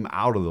keep them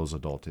out of those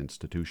adult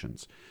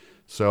institutions.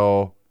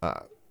 So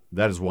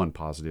that is one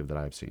positive that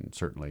I've seen,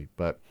 certainly.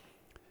 But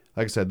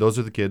like I said, those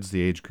are the kids,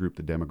 the age group,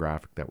 the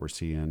demographic that we're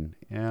seeing.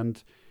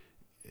 And,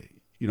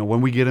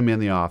 when we get them in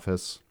the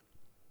office,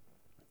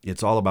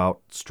 it's all about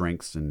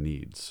strengths and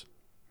needs.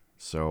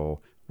 So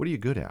what are you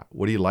good at?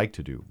 What do you like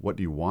to do? What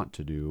do you want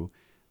to do?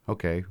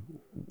 Okay,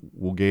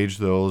 we'll gauge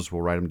those.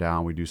 We'll write them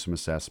down. We do some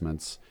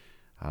assessments.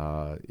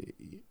 Of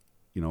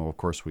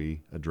course,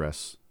 we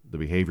address the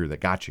behavior that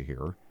got you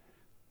here,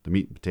 the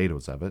meat and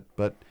potatoes of it.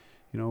 But,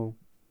 and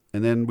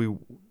then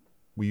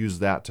we use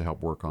that to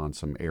help work on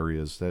some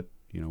areas that,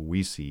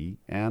 we see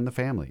and the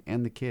family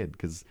and the kid,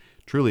 because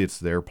truly it's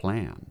their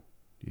plan.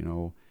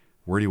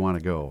 Where do you want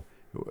to go?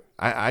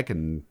 I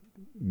can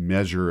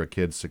measure a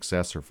kid's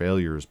success or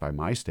failures by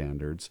my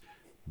standards,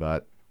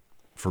 but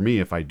for me,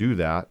 if I do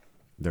that,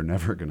 they're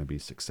never going to be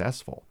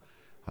successful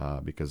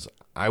because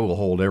I will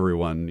hold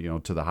everyone,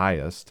 to the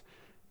highest.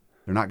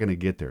 They're not going to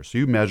get there. So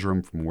you measure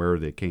them from where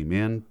they came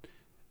in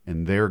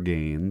and their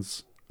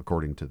gains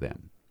according to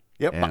them.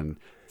 Yep. And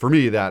for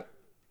me, that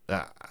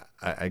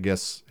I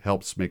guess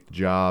helps make the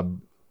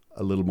job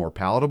a little more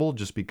palatable,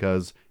 just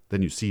because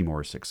then you see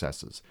more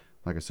successes.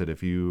 Like I said,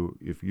 if you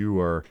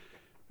are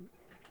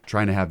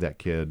trying to have that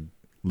kid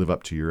live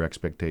up to your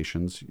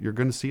expectations, you're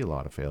going to see a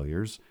lot of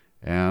failures,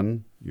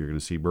 and you're going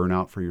to see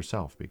burnout for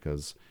yourself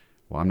because,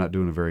 well, I'm not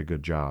doing a very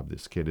good job.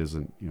 This kid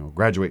isn't,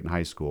 graduating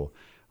high school.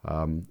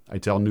 I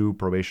tell new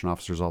probation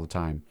officers all the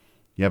time,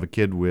 you have a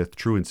kid with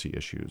truancy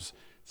issues.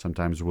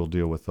 Sometimes we'll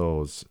deal with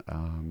those.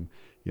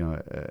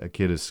 A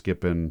kid is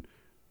skipping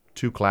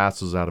 2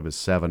 classes out of his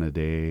 7 a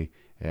day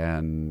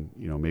and,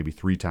 maybe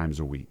 3 times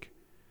a week.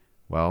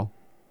 Well,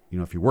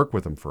 if you work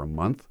with them for a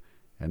month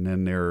and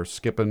then they're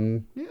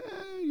skipping,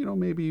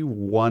 maybe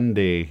 1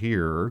 day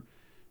here,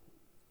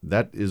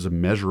 that is a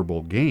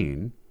measurable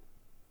gain.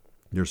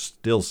 They're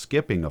still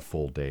skipping a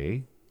full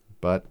day,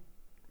 but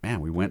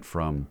man, we went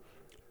from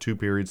 2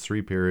 periods,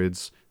 3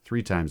 periods,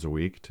 3 times a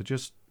week to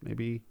just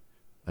maybe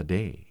a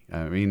day.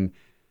 I mean,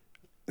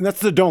 and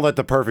that's the don't let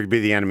the perfect be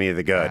the enemy of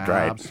the good,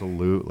 right?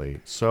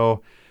 Absolutely.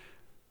 So,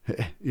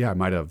 yeah, I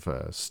might have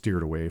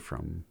steered away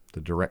from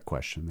the direct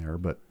question there,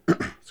 but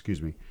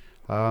excuse me.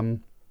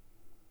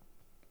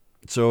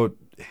 So,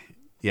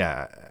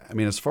 yeah, I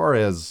mean, as far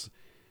as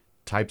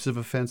types of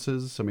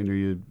offenses, I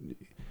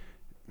mean,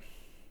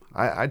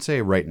 I'd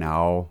say right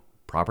now,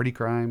 property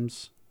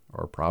crimes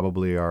are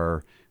probably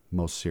our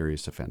most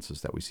serious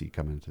offenses that we see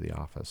come into the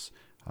office.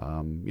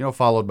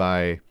 Followed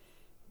by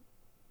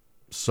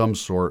some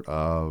sort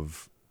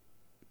of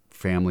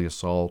family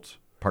assault,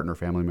 partner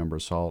family member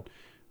assault,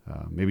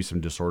 maybe some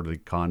disorderly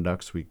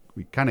conducts. We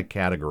kind of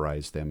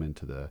categorize them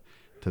into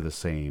the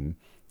same,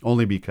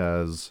 only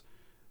because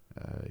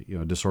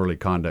disorderly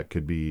conduct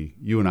could be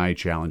you and I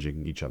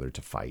challenging each other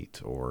to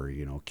fight, or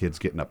kids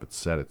getting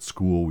upset at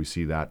school. We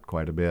see that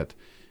quite a bit.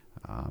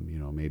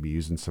 Maybe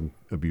using some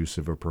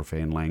abusive or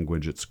profane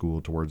language at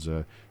school towards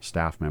a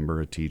staff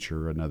member, a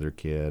teacher, another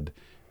kid.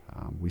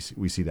 We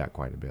see that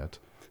quite a bit.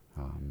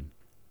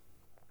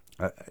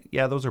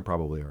 Those are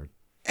probably our.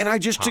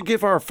 And to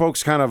give our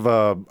folks kind of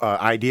a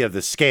idea of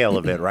the scale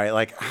of it, right?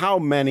 Like how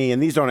many,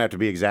 and these don't have to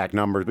be exact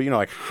numbers, but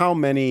like how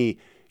many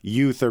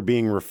youth are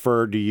being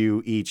referred to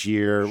you each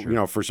year,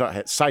 Sure. For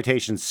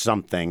citations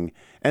something,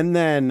 and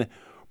then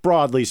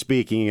broadly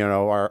speaking,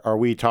 are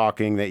we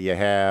talking that you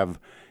have,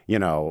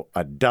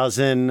 a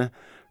dozen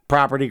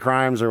property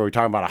crimes, or are we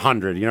talking about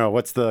 100?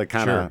 What's the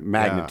kind Sure. of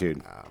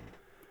magnitude?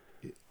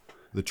 Yeah.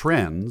 The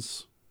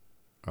trends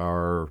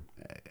are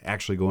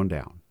actually going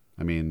down.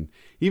 I mean,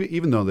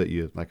 even though that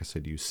you, like I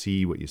said, you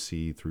see what you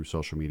see through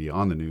social media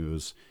on the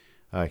news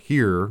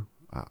here,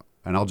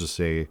 and I'll just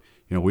say,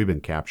 we've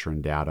been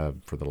capturing data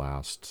for the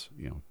last,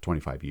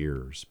 25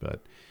 years,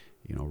 but,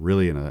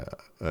 really in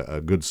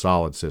a good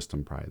solid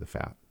system, probably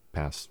the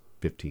past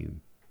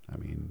 15. I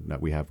mean,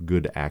 that we have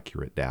good,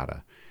 accurate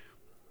data.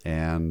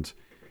 And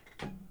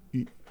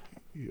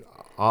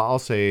I'll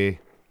say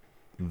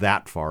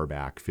that far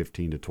back,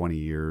 15 to 20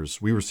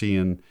 years, we were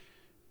seeing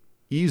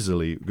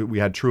easily, we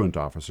had truant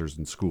officers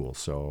in school.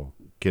 So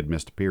kid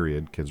missed a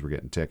period, kids were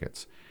getting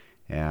tickets.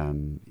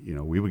 And,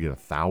 we would get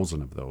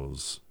 1,000 of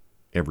those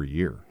every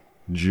year,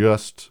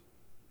 just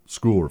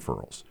school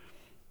referrals.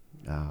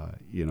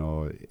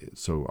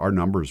 So our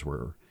numbers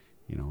were,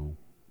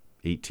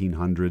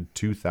 1,800,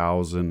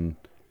 2,000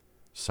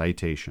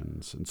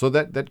 citations. And so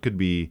that could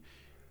be,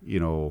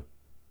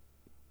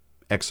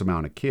 X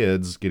amount of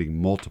kids getting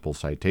multiple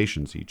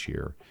citations each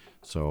year.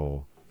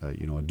 So, a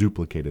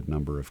duplicated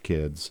number of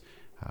kids.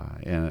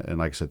 And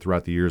like I said,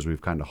 throughout the years,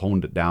 we've kind of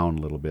honed it down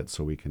a little bit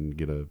so we can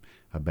get a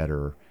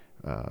better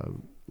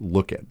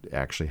look at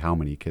actually how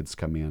many kids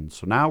come in.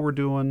 So now we're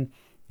doing,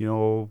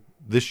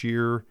 this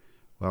year,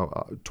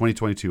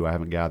 2022, I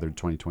haven't gathered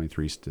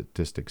 2023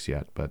 statistics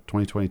yet, but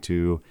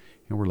 2022,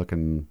 we're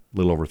looking a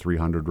little over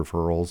 300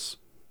 referrals.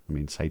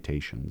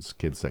 Citations,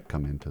 kids that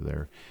come into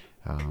there.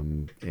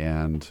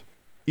 And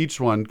each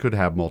one could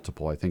have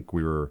multiple. I think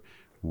we were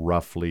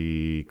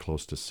roughly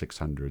close to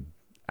 600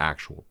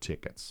 actual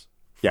tickets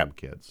from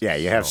kids. Yeah,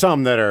 you have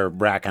some that are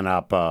racking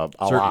up a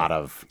lot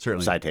of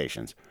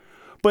citations.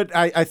 But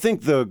I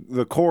think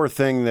the core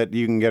thing that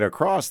you can get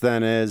across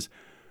then is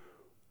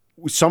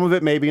some of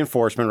it may be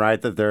enforcement,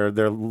 right? That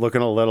they're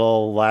looking a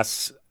little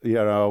less,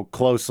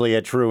 closely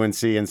at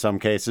truancy in some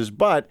cases.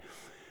 But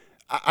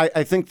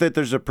I think that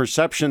there's a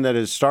perception that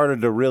has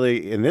started to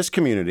really, in this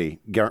community,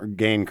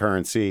 gain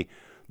currency,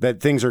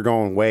 that things are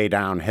going way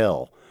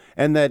downhill.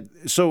 And that,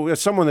 so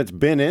as someone that's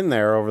been in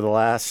there over the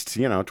last,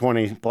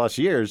 20 plus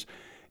years,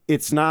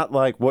 it's not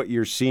like what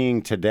you're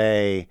seeing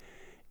today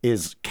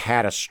is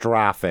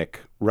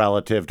catastrophic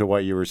relative to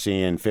what you were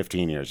seeing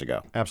 15 years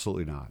ago.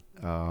 Absolutely not.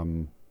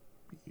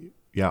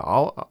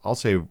 I'll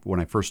say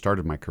when I first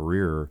started my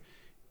career,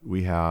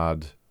 we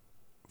had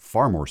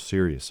far more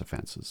serious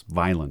offenses,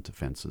 violent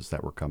offenses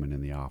that were coming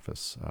in the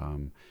office.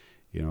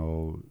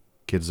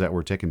 Kids that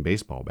were taking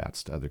baseball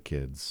bats to other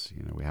kids.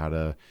 We had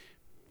a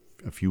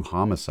few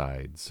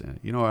homicides.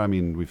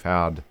 We've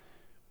had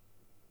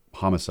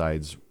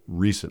homicides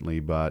recently,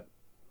 but,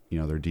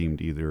 they're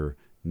deemed either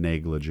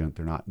negligent,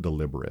 they're not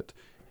deliberate.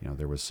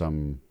 There was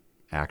some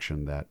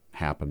action that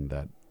happened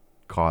that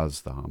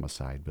caused the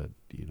homicide, but,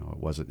 it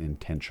wasn't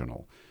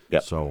intentional.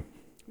 Yep. So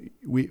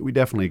we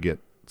definitely get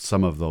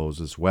some of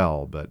those as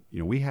well. But,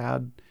 we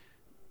had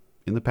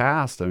in the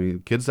past,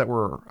 kids that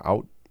were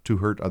out to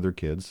hurt other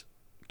kids,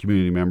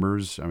 community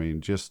members.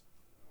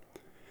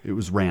 It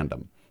was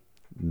random,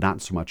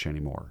 not so much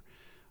anymore,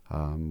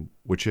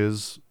 which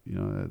is,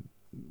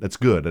 that's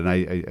good. And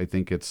I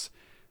think it's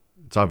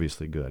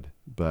obviously good,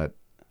 but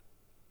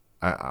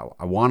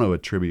I want to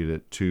attribute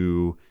it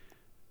to,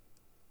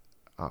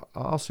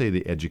 I'll say,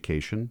 the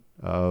education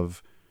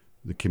of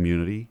the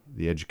community,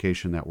 the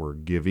education that we're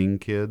giving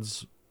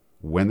kids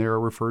when they're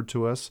referred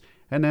to us.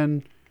 And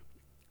then,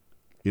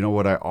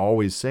 what I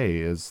always say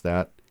is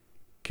that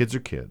kids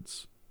are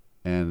kids.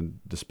 And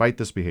despite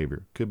this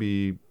behavior, could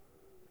be,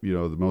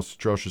 the most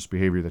atrocious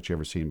behavior that you've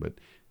ever seen, but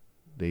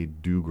they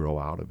do grow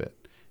out of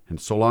it.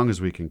 And so long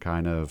as we can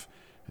kind of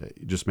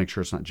just make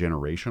sure it's not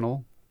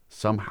generational,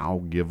 somehow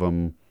give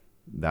them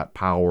that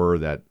power,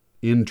 that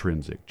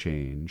intrinsic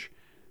change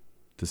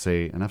to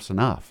say, enough's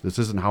enough. This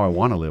isn't how I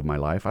want to live my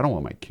life. I don't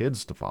want my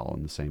kids to follow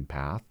in the same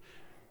path.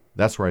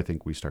 That's where I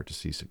think we start to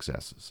see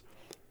successes.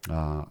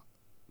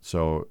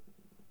 So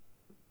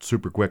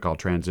super quick, I'll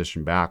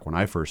transition back when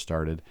I first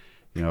started,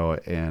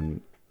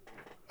 and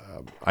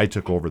I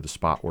took over the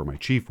spot where my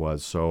chief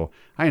was. So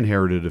I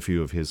inherited a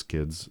few of his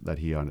kids that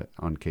he on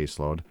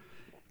caseload.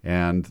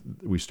 And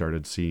we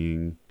started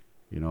seeing,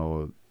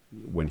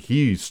 when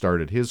he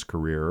started his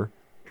career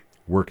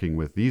working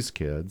with these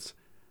kids,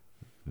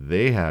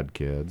 they had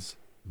kids.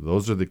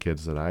 Those are the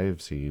kids that I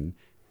have seen.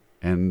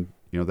 And,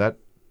 that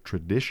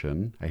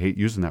tradition, I hate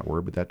using that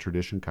word, but that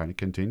tradition kind of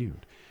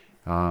continued.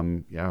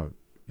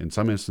 In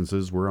some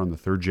instances, we're on the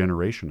third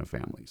generation of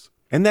families.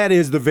 And that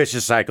is the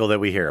vicious cycle that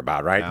we hear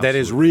about, right? Absolutely. That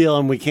is real,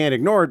 and we can't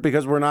ignore it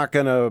because we're not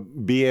going to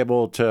be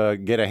able to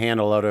get a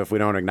handle on it if we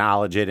don't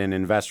acknowledge it and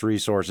invest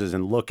resources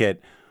and look at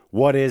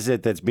what is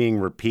it that's being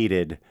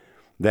repeated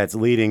that's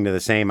leading to the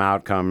same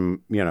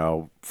outcome,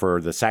 for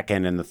the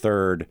second and the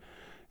third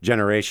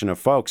generation of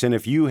folks. And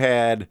if you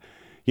had,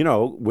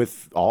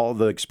 with all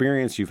the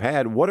experience you've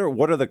had, what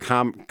are the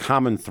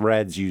common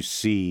threads you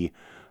see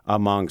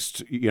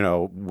amongst,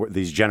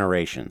 these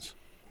generations?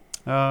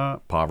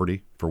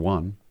 Poverty, for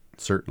one.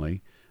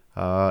 Certainly.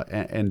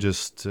 And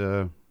just,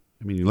 you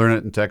learn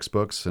it in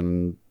textbooks,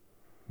 and,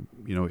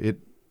 it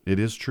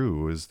is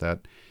true, is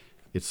that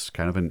it's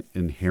kind of an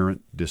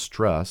inherent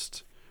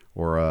distrust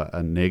or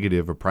a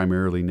negative, a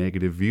primarily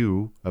negative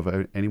view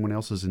of anyone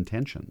else's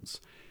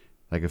intentions.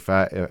 Like if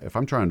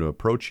I'm trying to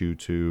approach you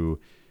to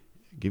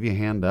give you a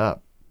hand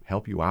up,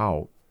 help you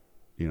out,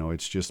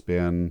 it's just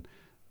been,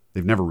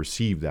 they've never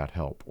received that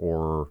help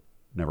or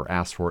never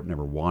asked for it,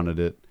 never wanted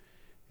it.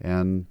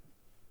 And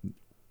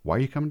why are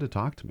you coming to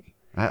talk to me?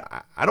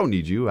 I don't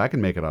need you. I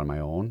can make it on my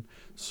own.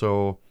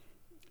 So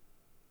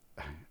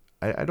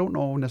I don't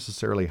know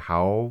necessarily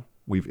how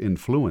we've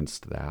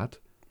influenced that.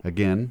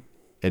 Again,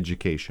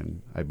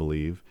 education, I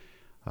believe,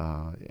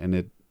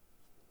 and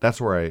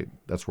that's where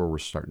we're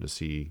starting to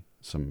see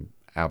some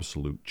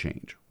absolute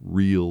change,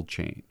 real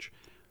change.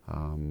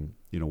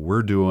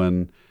 We're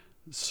doing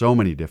so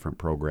many different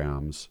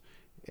programs,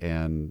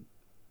 and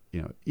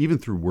even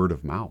through word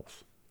of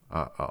mouth.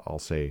 I'll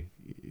say,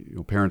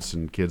 parents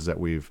and kids that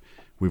we've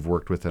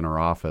worked with in our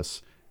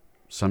office,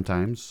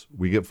 sometimes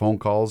we get phone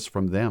calls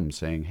from them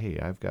saying, "Hey,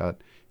 I've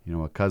got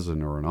a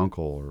cousin or an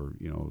uncle, or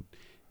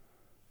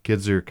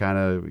kids are kind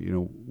of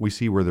we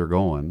see where they're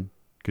going.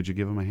 Could you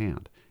give them a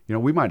hand?"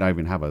 We might not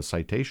even have a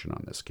citation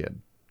on this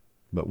kid,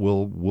 but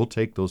we'll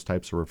take those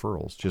types of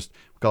referrals. Just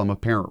we call them a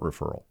parent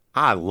referral.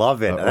 I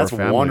love it. That's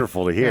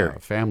wonderful to hear. Yeah, a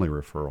family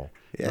referral.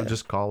 Yeah.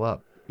 Just call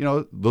up.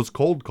 Those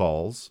cold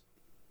calls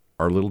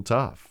are a little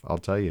tough. I'll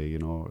tell you,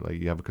 like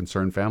you have a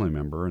concerned family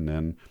member, and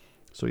then,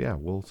 so yeah,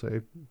 we'll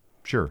say,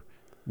 sure,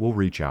 we'll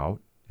reach out,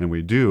 and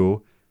we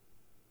do.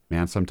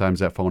 Man, sometimes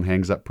that phone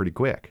hangs up pretty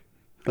quick.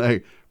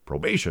 Like,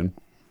 probation?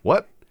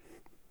 What?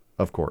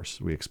 Of course,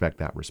 we expect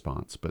that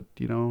response, but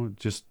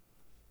just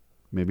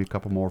maybe a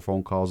couple more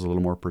phone calls, a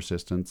little more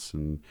persistence,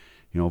 and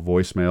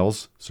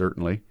voicemails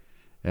certainly,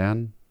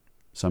 and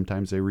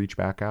sometimes they reach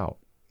back out.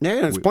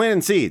 Yeah, it's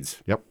planting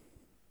seeds. Yep.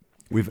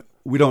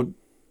 We don't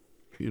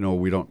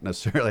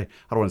necessarily, I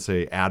don't want to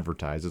say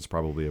advertise, it's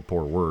probably a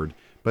poor word,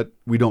 but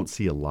we don't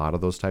see a lot of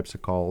those types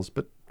of calls,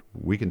 but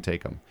we can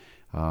take them.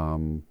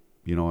 And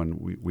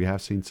we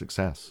have seen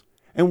success.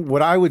 And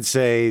what I would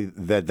say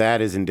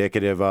that is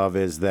indicative of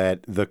is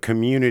that the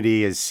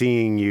community is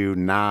seeing you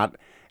not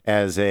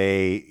as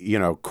a,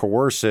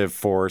 coercive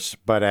force,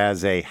 but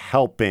as a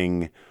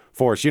helping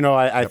force.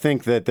 I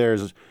think that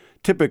there's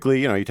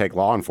typically, you take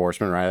law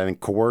enforcement, right? I think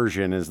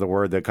coercion is the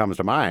word that comes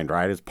to mind,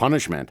 right? It's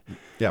punishment.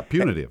 Yeah,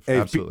 punitive,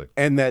 absolutely.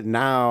 And that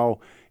now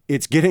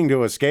it's getting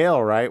to a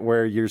scale, right,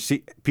 where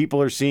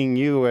people are seeing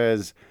you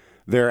as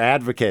their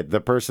advocate,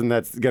 the person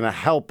that's going to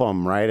help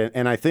them, right?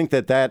 And I think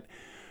that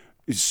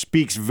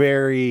speaks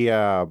very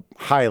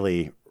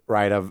highly,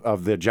 right,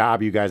 of the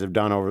job you guys have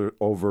done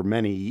over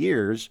many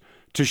years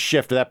to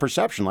shift that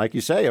perception, like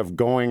you say, of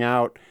going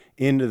out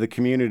into the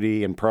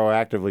community and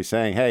proactively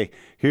saying, hey,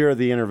 here are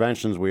the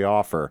interventions we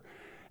offer.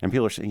 And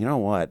people are saying, you know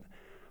what,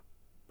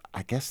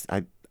 I guess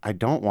I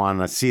don't want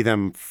to see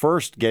them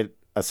first get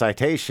a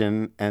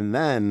citation and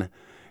then,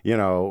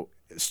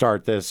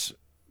 start this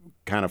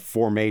kind of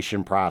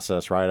formation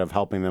process, right, of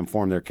helping them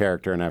form their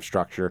character and have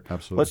structure.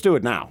 Absolutely. Let's do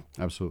it now.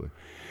 Absolutely.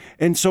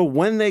 And so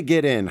when they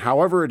get in,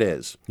 however it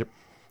is, yep.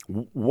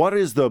 What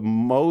is the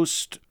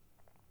most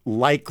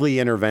likely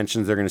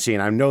interventions they're going to see?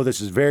 And I know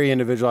this is very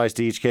individualized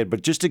to each kid,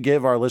 but just to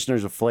give our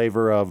listeners a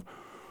flavor of,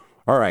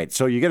 all right,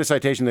 so you get a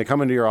citation, they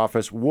come into your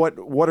office. What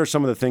are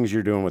some of the things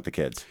you're doing with the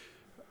kids?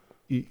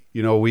 We,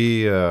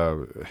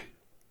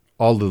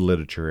 all the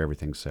literature,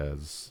 everything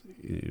says,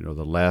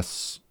 the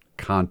less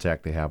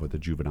contact they have with the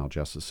juvenile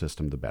justice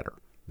system, the better.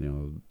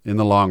 In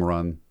the long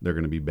run, they're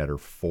going to be better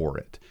for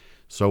it.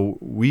 So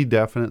we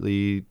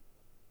definitely,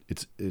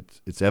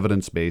 it's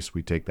evidence-based.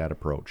 We take that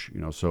approach,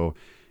 so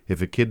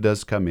if a kid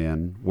does come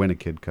in, when a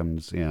kid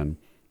comes in,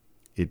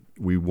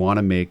 we want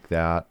to make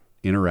that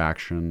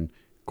interaction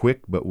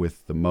quick, but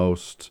with the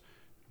most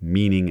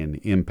meaning and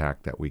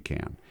impact that we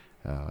can.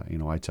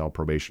 I tell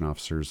probation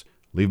officers,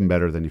 leave them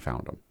better than you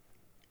found them.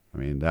 I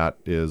mean, that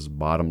is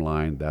bottom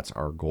line. That's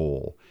our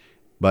goal.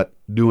 But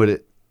do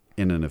it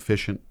in an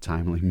efficient,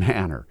 timely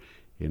manner,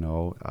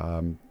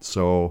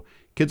 So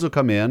kids will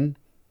come in,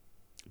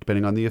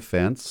 depending on the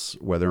offense,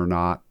 whether or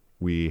not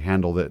we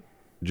handled it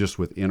just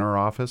within our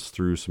office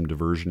through some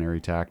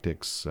diversionary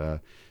tactics.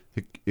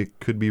 It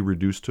could be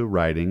reduced to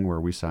writing where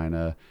we sign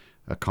a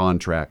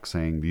contract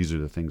saying these are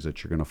the things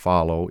that you're going to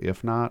follow.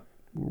 If not,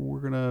 we're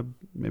going to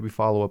maybe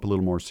follow up a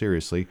little more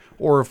seriously.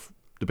 Or if,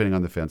 depending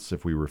on the offense,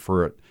 if we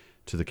refer it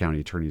to the county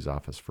attorney's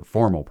office for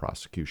formal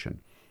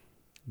prosecution.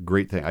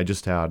 Great thing. I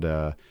just had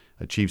a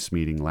chief's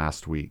meeting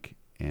last week,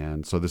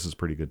 and so this is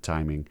pretty good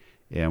timing.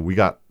 And we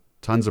got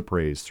tons of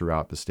praise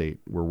throughout the state.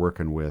 We're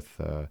working with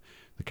the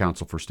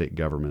Council for State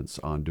Governments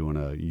on doing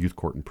a youth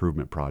court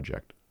improvement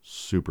project.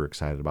 Super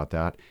excited about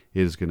that.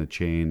 It is going to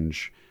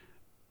change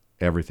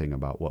everything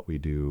about what we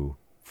do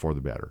for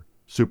the better.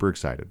 Super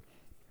excited.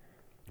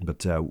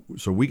 But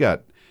so we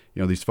got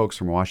these folks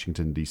from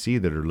Washington, D.C.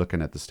 that are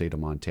looking at the state of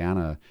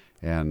Montana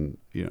and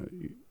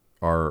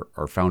our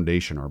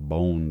foundation, our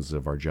bones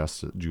of our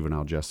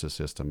juvenile justice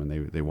system,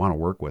 and they want to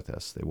work with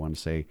us. They want to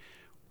say,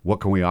 what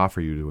can we offer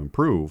you to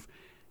improve?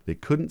 They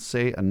couldn't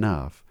say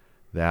enough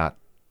that,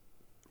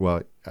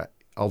 well,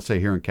 I'll say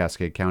here in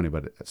Cascade County,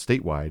 but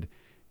statewide,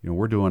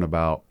 we're doing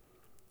about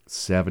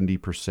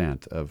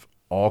 70% of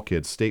all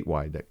kids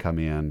statewide that come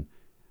in.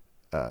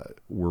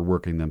 We're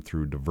working them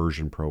through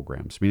diversion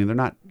programs, meaning they're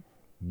not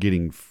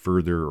getting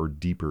further or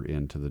deeper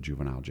into the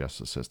juvenile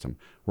justice system.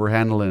 We're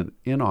handling it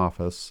in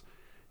office,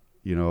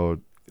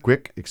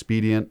 quick,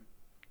 expedient,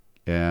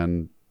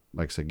 and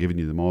like I said, giving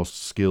you the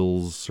most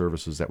skills,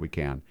 services that we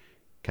can.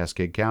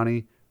 Cascade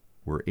County,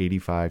 we're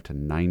 85 to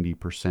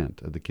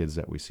 90% of the kids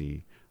that we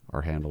see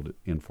are handled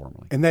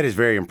informally. And that is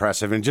very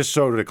impressive. And just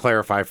so to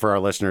clarify for our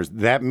listeners,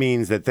 that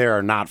means that there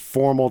are not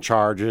formal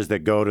charges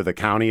that go to the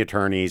county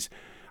attorney's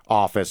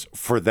office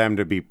for them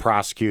to be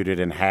prosecuted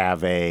and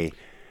have a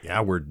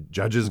where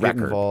judges get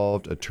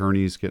involved,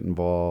 attorneys get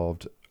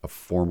involved, a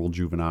formal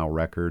juvenile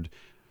record.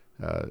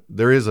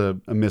 There is a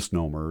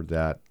misnomer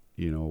that,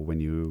 when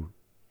you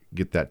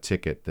get that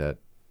ticket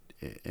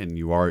and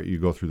you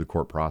go through the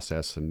court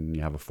process and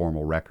you have a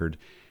formal record,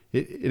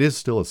 it is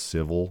still a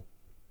civil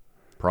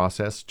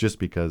process just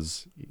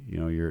because,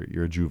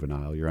 you're a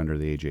juvenile, you're under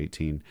the age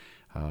 18.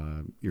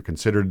 You're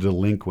considered a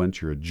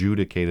delinquent, you're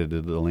adjudicated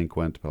a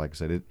delinquent, but like I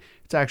said,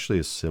 it's actually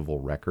a civil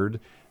record,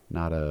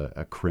 not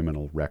a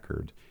criminal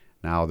record.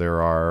 Now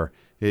there are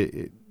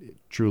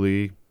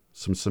truly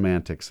some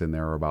semantics in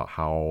there about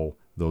how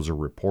those are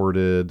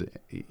reported,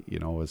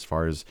 as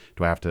far as,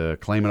 do I have to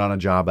claim it on a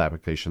job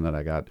application that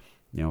I got,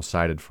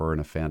 cited for an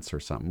offense or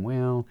something?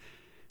 Well,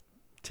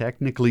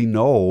 technically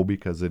no,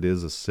 because it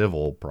is a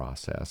civil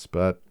process,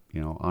 but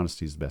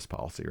honesty is the best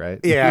policy, right?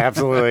 Yeah,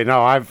 absolutely.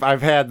 No, I've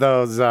had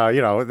those. The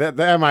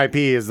MIP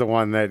is the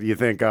one that you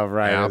think of,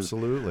 right?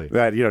 Absolutely.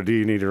 That do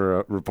you need to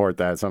report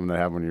that, something that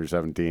happened when you're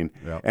 17?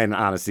 Yep. And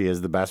honesty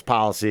is the best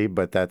policy,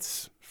 but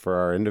that's for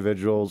our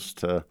individuals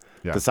to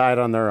decide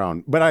on their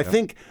own. But I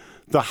think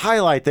the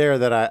highlight there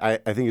that I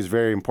think is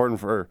very important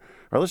for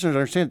our listeners to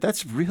understand,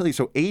 that's really,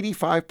 so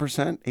 85 to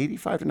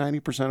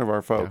 90% of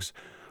our folks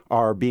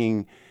are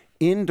being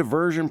in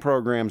diversion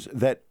programs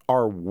that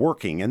are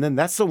working. And then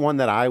that's the one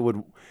that I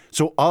would,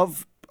 so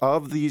of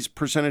these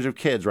percentage of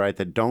kids, right,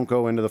 that don't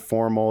go into the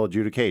formal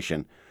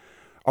adjudication,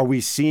 are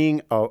we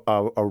seeing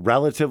a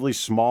relatively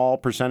small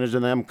percentage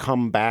of them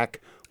come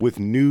back with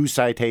new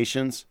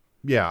citations?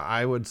 Yeah,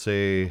 I would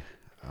say,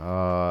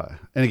 and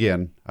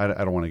again, I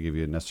don't want to give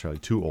you necessarily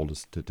too old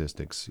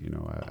statistics.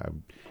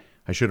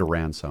 I should have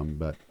ran some,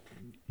 but,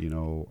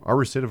 our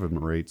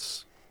recidivism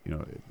rates,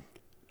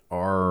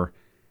 are,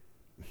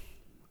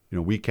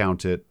 we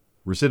count it.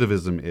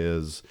 Recidivism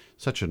is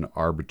such an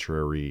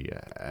arbitrary,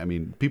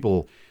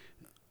 people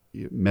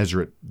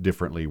measure it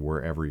differently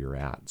wherever you're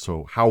at.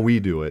 So how we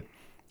do it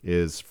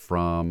is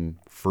from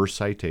first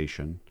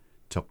citation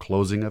till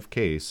closing of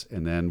case,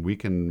 and then we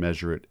can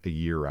measure it a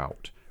year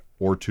out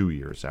or 2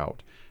 years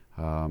out,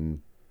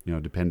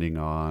 depending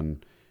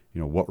on,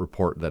 what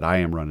report that I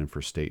am running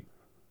for state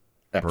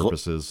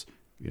purposes.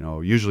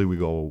 Usually we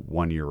go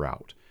 1 year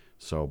out.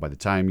 So by the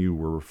time you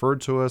were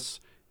referred to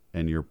us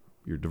and your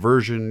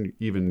diversion,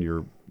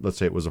 even let's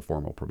say it was a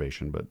formal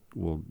probation, but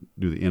we'll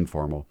do the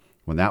informal.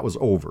 When that was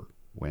over,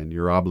 when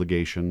your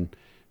obligation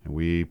and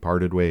we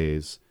parted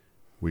ways,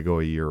 we go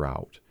a year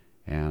out.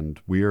 And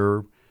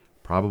we're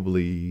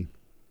probably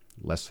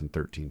less than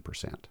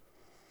 13%.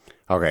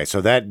 Okay,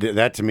 so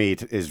that to me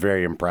is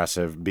very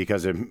impressive,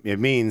 because it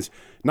means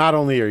not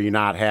only are you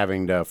not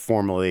having to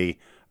formally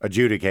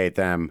adjudicate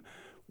them,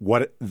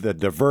 what the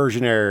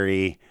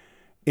diversionary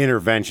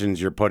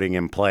interventions you're putting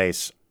in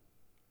place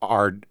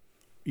are,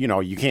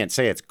 you can't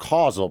say it's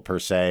causal per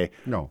se,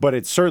 no, but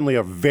it's certainly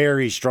a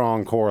very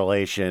strong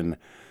correlation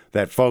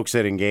that folks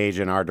that engage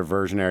in our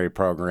diversionary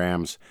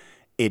programs,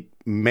 it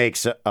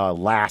makes a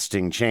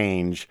lasting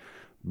change,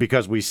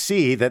 because we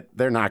see that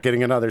they're not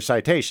getting another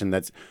citation.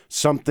 That's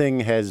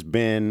something has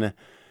been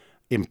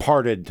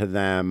imparted to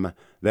them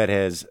that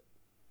has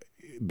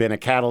been a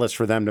catalyst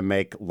for them to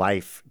make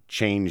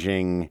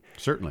life-changing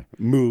certainly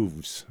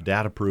moves.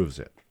 Data proves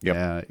it.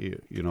 Yep.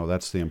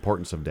 That's the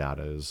importance of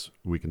data, is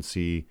we can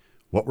see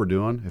what we're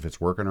doing, if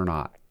it's working or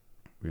not,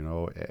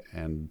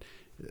 and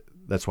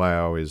that's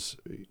why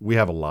we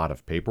have a lot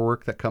of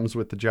paperwork that comes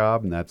with the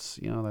job, and that's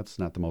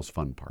not the most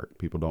fun part.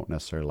 People don't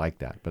necessarily like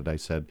that, but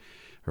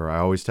I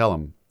always tell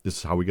them, this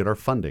is how we get our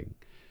funding.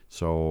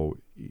 So,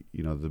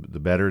 the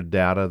better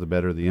data, the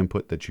better the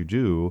input that you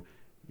do,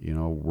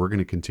 we're going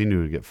to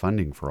continue to get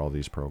funding for all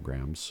these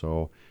programs.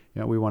 So,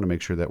 we want to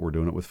make sure that we're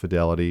doing it with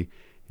fidelity.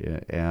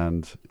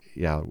 And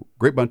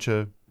great bunch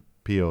of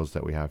POs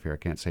that we have here. I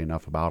can't say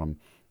enough about them.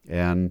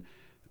 And,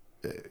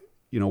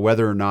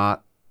 whether or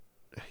not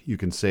you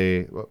can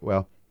say,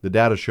 well, the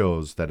data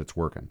shows that it's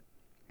working.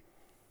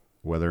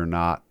 Whether or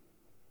not,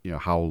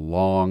 how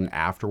long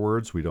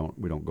afterwards, we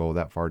don't go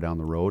that far down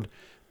the road.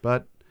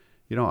 But,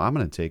 I'm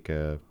going to take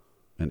an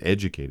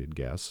educated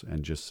guess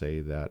and just say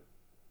that,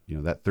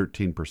 that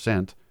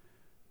 13%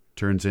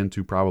 turns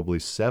into probably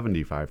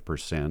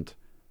 75%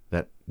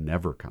 that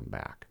never come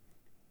back.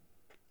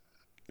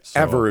 So,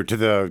 Ever to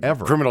the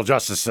criminal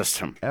justice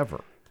system.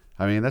 Ever.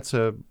 That's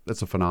a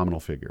phenomenal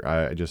figure.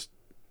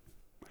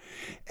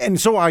 And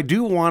so I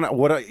do want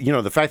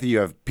the fact that you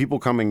have people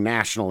coming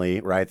nationally,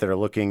 right, that are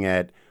looking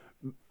at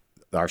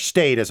our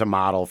state as a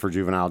model for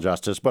juvenile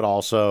justice, but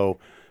also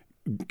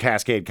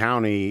Cascade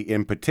County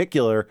in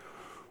particular.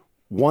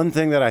 One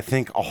thing that I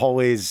think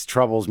always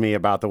troubles me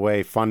about the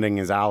way funding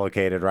is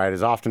allocated, right,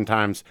 is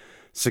oftentimes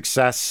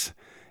success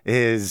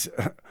is,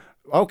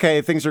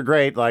 okay, things are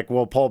great, like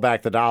we'll pull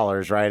back the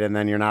dollars, right, and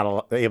then you're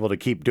not able to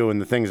keep doing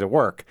the things that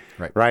work,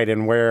 right?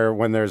 And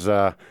when there's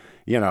a,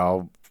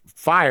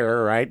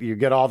 fire, right, you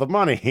get all the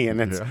money,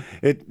 and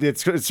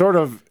it's sort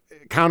of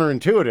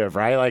counterintuitive,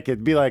 right? Like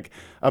it'd be like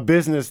a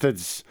business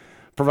that's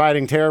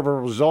providing terrible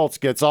results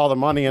gets all the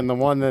money, and the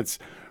one that's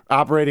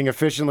operating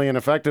efficiently and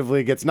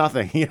effectively gets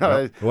nothing.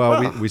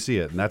 Well, we see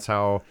it, and that's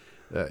how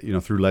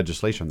through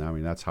legislation. I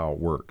mean, that's how it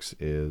works.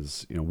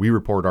 Is we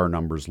report our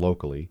numbers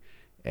locally,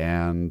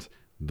 and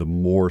the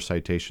more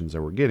citations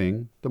that we're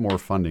getting, the more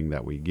funding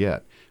that we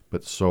get.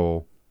 But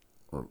so,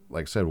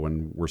 like I said,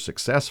 when we're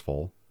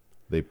successful,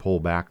 they pull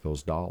back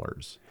those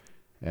dollars,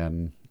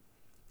 and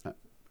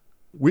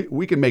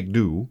we can make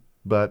do.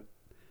 But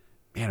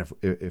man,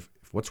 if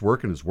what's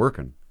working is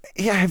working.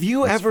 Yeah, have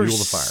you ever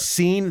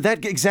seen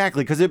that?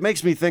 Exactly, because it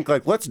makes me think,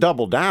 like, let's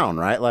double down,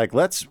 right? Like,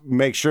 let's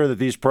make sure that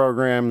these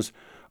programs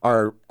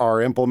are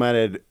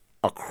implemented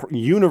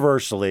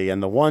universally,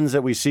 and the ones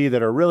that we see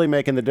that are really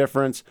making the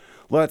difference,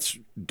 let's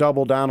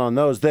double down on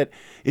those.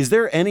 Is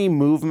there any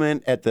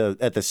movement at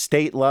the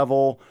state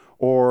level,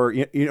 or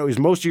is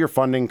most of your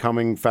funding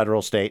coming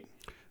federal, state?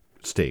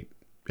 State,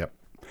 yep.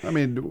 I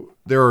mean,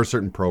 there are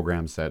certain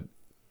programs that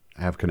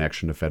have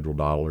connection to federal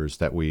dollars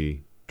that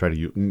we try to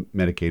use,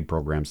 Medicaid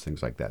programs,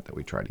 things like that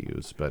we try to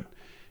use, but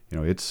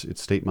it's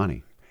state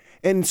money.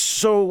 And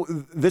so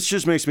this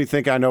just makes me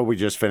think, I know we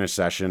just finished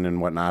session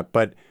and whatnot,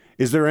 but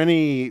is there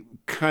any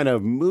kind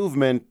of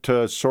movement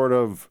to sort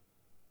of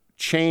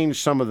change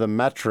some of the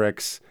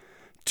metrics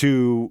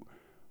to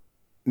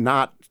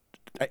not,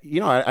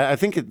 I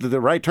think the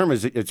right term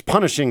is it's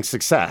punishing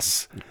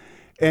success,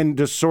 and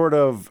to sort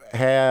of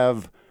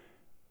have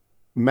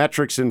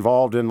metrics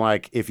involved in,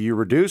 like, if you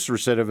reduce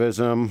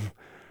recidivism,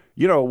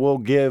 we'll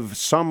give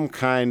some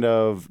kind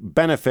of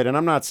benefit. And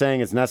I'm not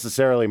saying it's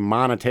necessarily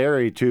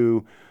monetary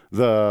to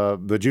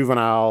the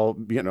juvenile,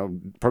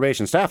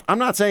 probation staff. I'm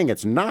not saying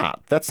it's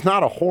not. That's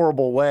not a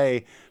horrible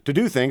way to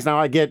do things. Now,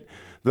 I get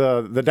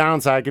the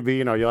downside could be,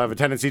 you'll have a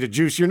tendency to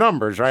juice your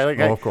numbers, right? Like,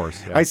 of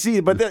course. Yeah. I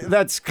see, but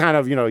that's kind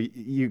of,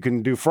 you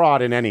can do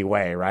fraud in any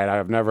way, right?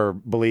 I've never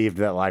believed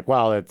that, like,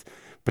 well, it's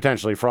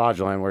potentially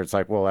fraudulent, where it's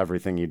like, well,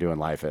 everything you do in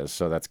life is.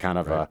 So that's kind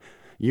of a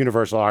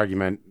universal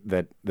argument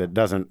that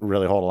doesn't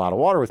really hold a lot of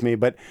water with me.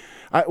 But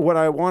what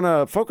I want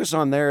to focus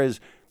on there is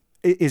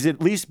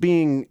at least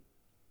being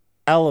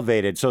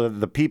elevated so that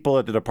the people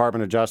at the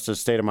Department of Justice,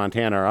 state of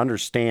Montana, are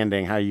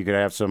understanding how you could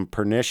have some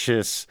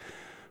pernicious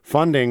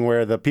funding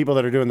where the people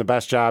that are doing the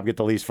best job get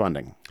the least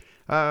funding.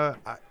 I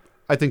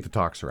think the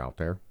talks are out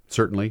there,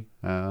 certainly.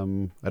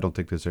 I don't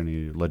think there's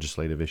any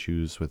legislative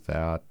issues with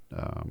that.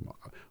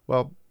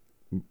 Well,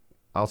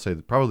 I'll say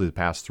that probably the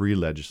past 3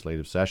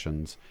 legislative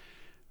sessions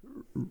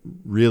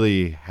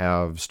really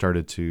have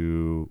started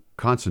to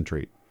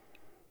concentrate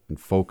and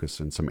focus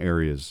in some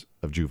areas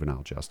of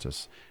juvenile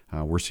justice.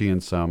 We're seeing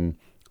some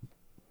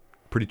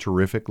pretty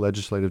terrific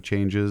legislative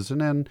changes,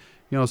 and then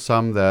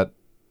some that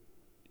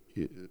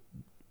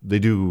they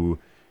do.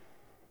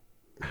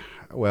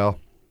 Well,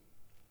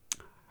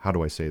 how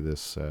do I say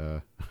this?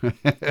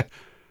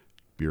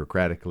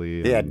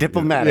 Bureaucratically,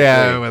 diplomatically.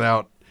 Yeah,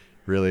 without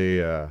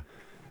really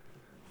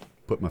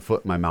put my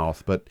foot in my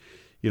mouth. But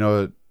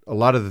a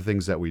lot of the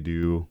things that we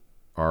do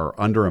are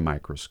under a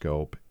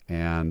microscope,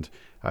 and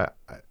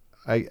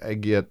I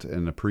get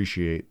and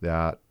appreciate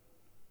that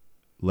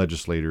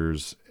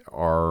legislators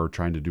are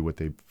trying to do what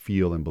they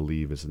feel and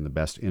believe is in the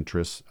best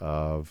interests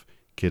of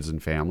kids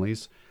and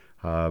families.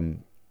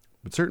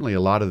 But certainly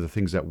a lot of the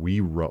things that we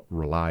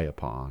rely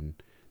upon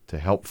to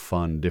help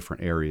fund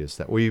different areas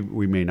that we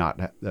may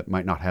not that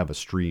might not have a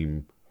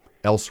stream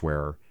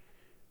elsewhere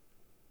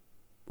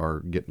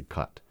are getting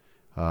cut.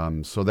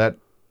 So that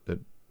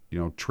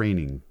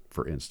training,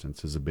 for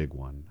instance, is a big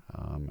one.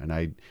 And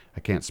I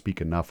can't speak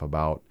enough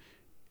about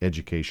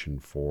education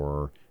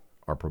for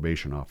our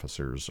probation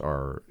officers,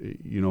 our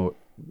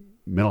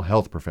mental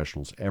health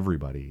professionals,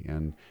 everybody.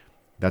 And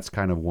that's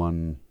kind of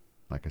one,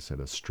 like I said,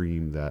 a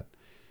stream that,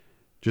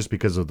 just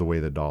because of the way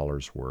the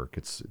dollars work,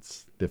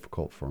 it's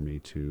difficult for me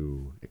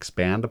to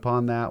expand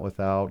upon that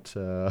without.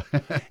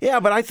 Yeah,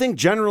 but I think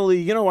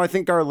generally, I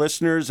think our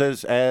listeners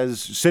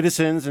as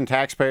citizens and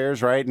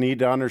taxpayers, right, need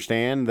to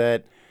understand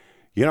that,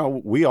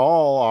 we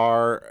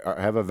all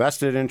have a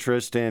vested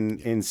interest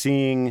in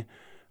seeing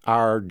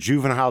our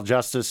juvenile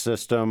justice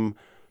system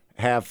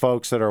have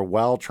folks that are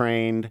well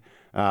trained,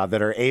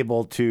 that are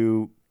able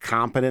to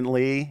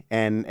competently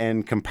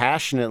and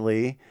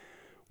compassionately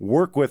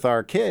work with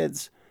our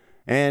kids.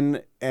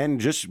 And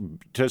just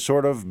to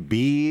sort of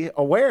be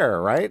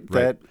aware, right?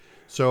 That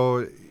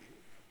so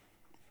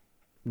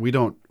we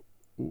don't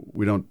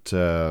not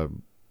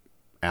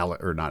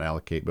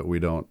allocate, but we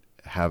don't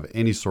have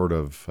any sort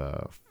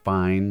of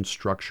fine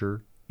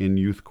structure in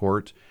youth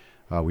court.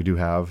 We do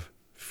have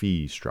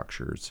fee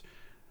structures.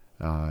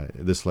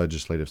 This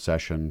legislative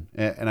session,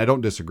 and I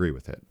don't disagree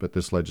with it, but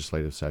this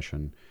legislative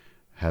session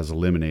has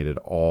eliminated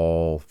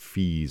all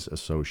fees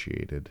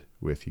associated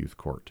with youth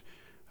court.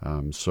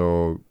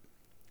 So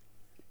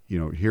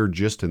here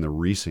just in the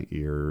recent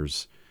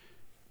years,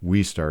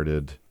 we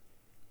started,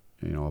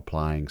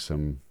 applying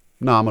some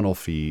nominal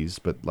fees,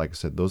 but like I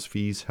said, those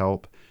fees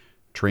help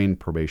train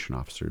probation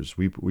officers.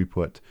 We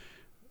put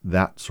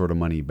that sort of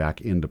money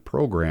back into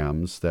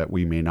programs that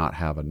we may not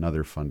have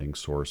another funding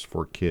source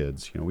for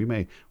kids. We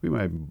might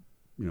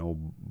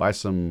buy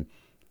some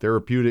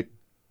therapeutic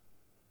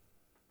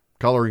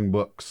coloring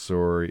books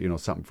or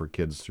something for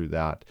kids through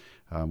that.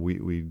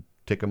 We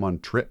take them on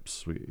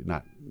trips.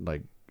 Not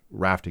like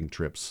rafting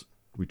trips.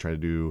 We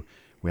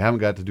haven't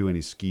got to do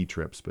any ski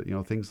trips, but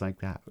things like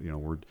that.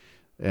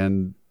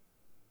 And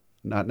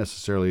not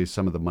necessarily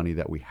some of the money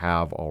that we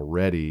have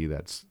already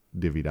that's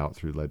divvied out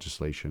through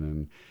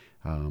legislation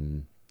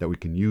and that we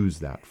can use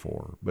that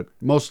for. But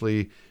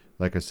mostly,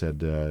 like I said,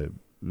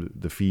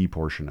 the fee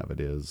portion of it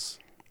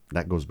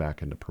that goes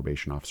back into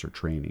probation officer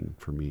training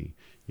for me.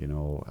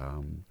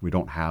 We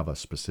don't have a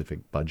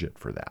specific budget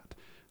for that.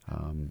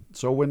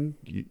 So when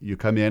you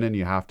come in and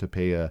you have to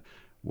pay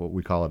what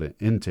we call it an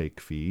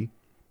intake fee,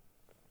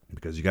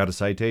 because you got a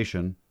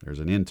citation, there's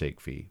an intake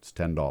fee. It's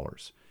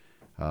 $10.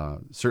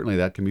 Certainly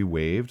that can be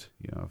waived.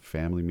 If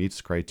family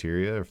meets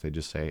criteria, if they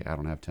just say, I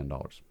don't have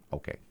 $10.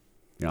 Okay.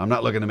 I'm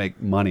not looking to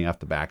make money off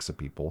the backs of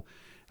people.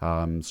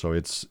 So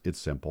it's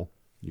simple.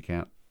 You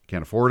can't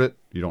afford it.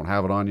 You don't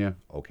have it on you.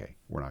 Okay.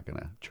 We're not going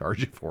to charge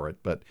you for it.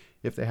 But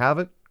if they have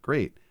it,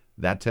 great.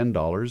 That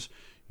 $10,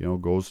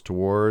 goes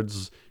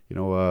towards, a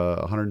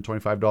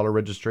 $125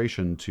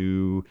 registration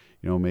to,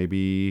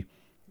 maybe,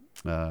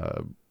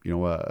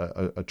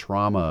 a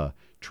trauma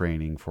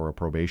training for a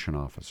probation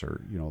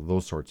officer,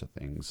 those sorts of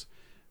things.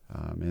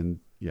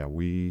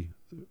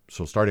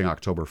 So starting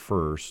October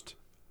 1st,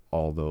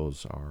 all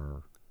those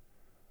are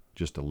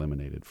just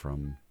eliminated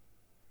from.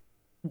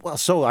 Well,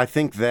 so I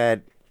think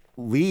that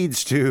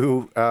leads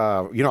to,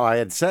 I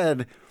had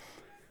said,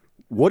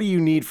 what do you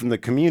need from the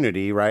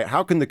community, right?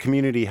 How can the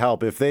community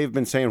help if they've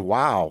been saying,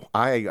 wow,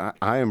 I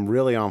am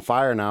really on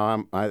fire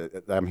now.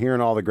 I'm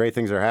hearing all the great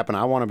things that are happening.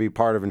 I want to be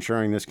part of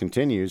ensuring this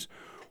continues.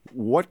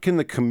 What can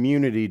the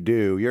community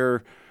do?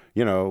 You're,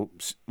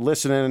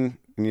 listening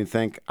and you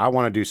think, I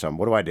want to do something.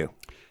 What do I do?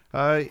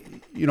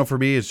 For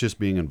me, it's just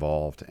being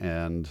involved.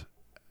 And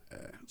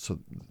so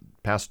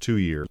past 2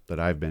 years that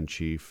I've been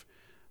chief,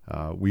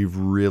 we've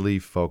really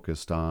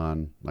focused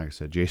on, like I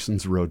said,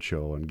 Jason's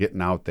Roadshow and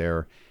getting out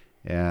there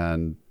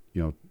and,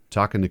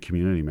 talking to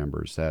community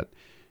members that,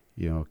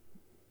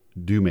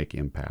 do make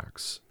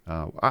impacts.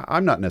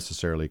 I'm not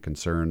necessarily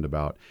concerned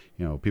about,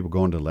 people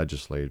going to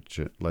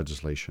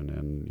legislation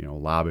and,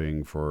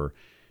 lobbying for,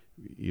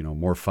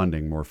 more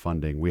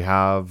funding. We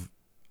have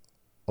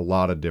a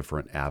lot of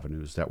different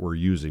avenues that we're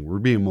using. We're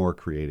being more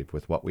creative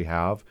with what we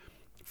have.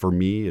 For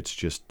me, it's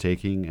just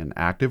taking an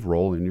active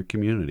role in your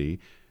community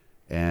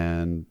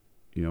and,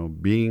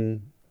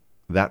 being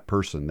that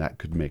person that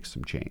could make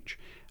some change.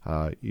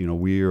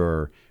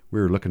 We're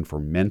looking for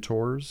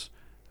mentors.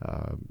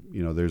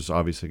 There's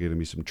obviously going to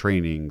be some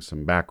training,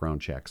 some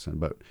background checks,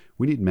 but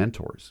we need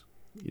mentors.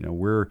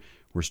 We're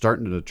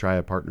starting to try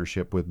a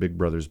partnership with Big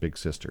Brothers Big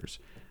Sisters.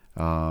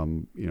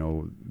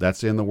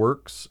 That's in the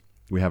works.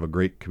 We have a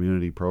great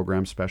community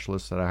program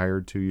specialist that I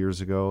hired 2 years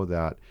ago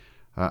that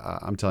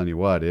I'm telling you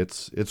what,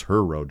 it's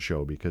her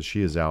roadshow because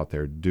she is out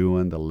there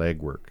doing the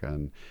legwork.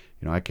 And,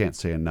 I can't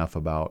say enough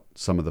about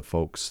some of the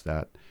folks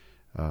that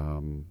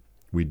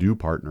we do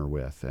partner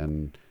with.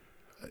 And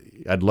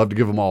I'd love to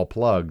give them all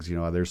plugs.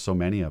 There's so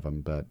many of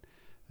them, but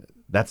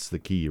that's the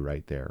key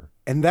right there.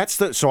 And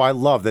so I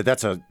love that.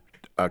 That's a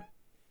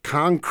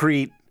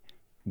concrete,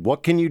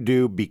 what can you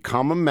do?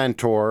 Become a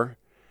mentor.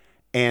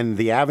 And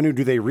the avenue,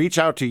 do they reach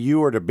out to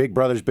you or to Big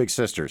Brothers Big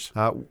Sisters?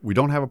 We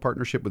don't have a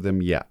partnership with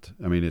them yet.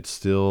 I mean, it's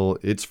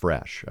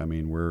fresh. I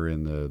mean, we're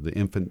in the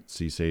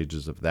infancy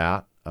stages of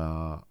that.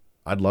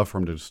 I'd love for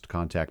them to just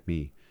contact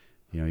me.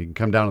 You can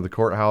come down to the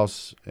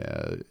courthouse.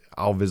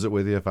 I'll visit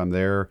with you if I'm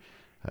there.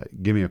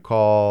 Give me a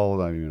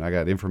call. I mean, I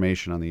got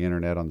information on the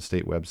internet on the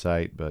state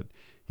website, but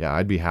yeah,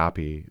 I'd be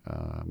happy.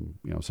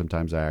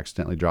 Sometimes I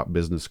accidentally drop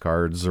business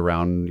cards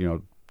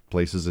around,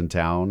 places in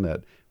town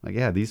that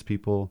these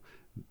people,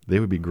 they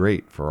would be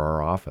great for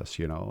our office,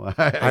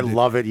 I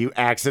love it. You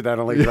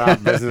accidentally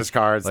drop business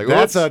cards.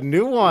 That's a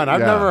new one. I've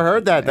never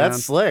heard that.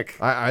 That's slick.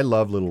 I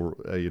love little,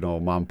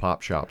 mom and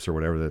pop shops or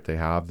whatever that they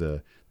have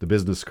the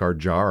business card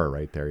jar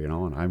right there,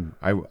 and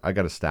I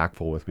got a stack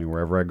full with me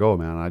wherever I go,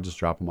 man. I just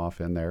drop them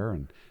off in there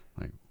and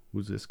like,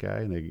 who's this guy?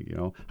 And they,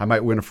 I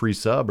might win a free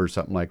sub or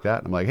something like that.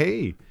 And I'm like,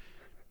 hey,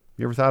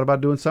 you ever thought about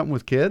doing something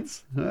with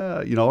kids?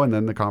 And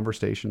then the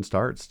conversation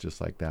starts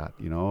just like that,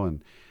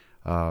 and,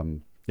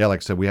 like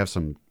I said, we have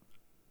some,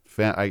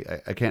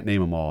 I can't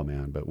name them all,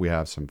 man, but we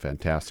have some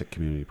fantastic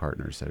community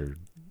partners that are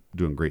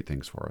doing great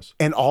things for us.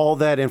 And all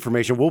that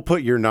information, we'll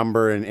put your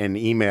number and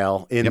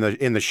email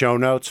in the show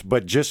notes,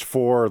 but just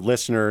for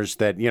listeners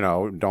that,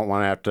 don't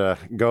want to have to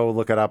go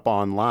look it up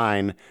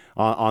online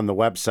on the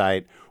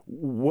website,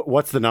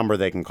 what's the number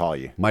they can call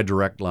you? My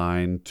direct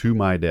line to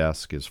my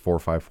desk is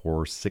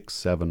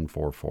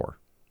 454-6744.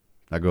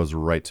 That goes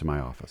right to my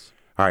office.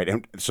 All right.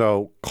 And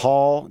so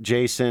call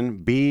Jason,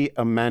 be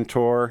a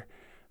mentor,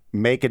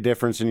 make a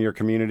difference in your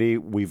community.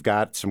 We've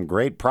got some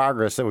great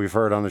progress that we've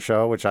heard on the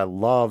show, which I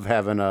love,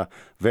 having a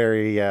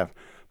very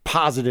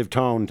positive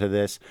tone to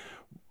this.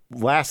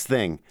 last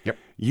thing. Yep.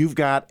 You've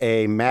got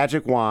a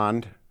magic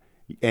wand,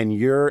 and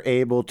you're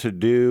able to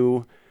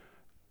do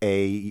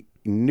a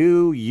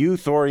new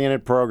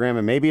youth-oriented program,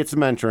 and maybe it's a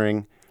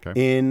mentoring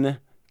in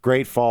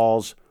Great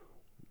Falls.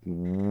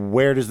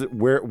 Where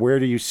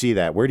do you see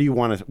that? What do you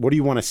want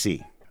to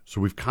see? So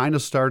we've kind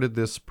of started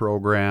this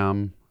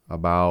program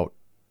about,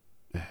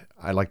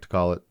 I like to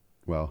call it,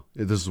 well,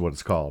 this is what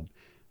it's called,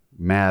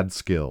 mad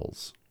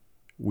skills.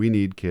 We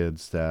need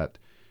kids that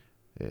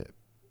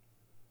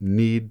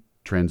need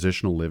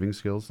transitional living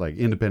skills, like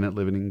independent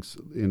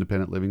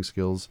living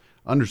skills,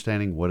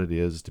 understanding what it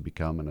is to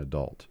become an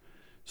adult.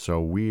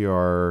 So we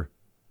are,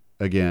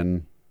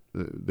 again,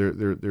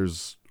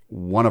 there's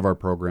one of our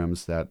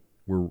programs that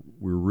we're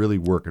really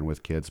working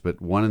with kids,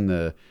 but one in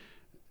the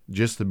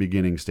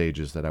beginning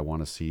stages that I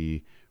want to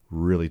see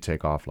really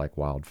take off like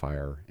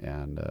wildfire,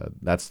 and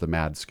that's the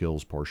mad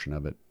skills portion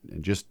of it,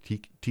 and just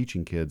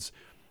teaching kids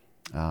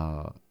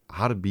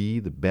how to be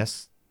the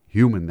best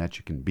human that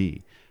you can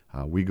be.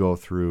 We go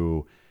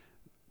through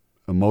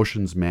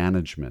emotions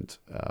management,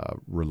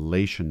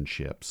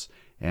 relationships,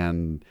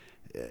 and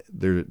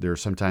there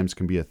sometimes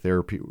can be a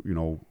therapy.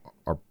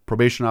 Our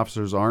probation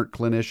officers aren't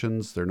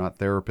clinicians; they're not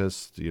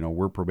therapists.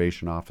 We're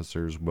probation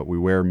officers, but we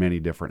wear many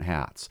different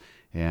hats,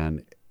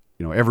 and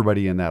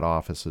everybody in that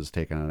office has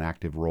taken an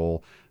active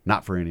role,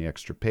 not for any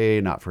extra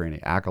pay, not for any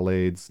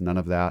accolades, none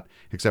of that,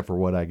 except for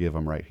what I give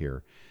them right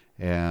here.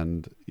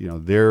 And,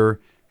 they're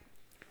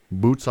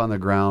boots on the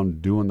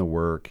ground doing the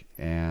work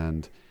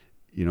and,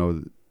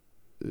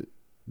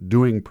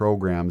 doing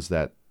programs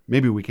that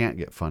maybe we can't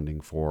get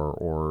funding for,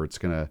 or it's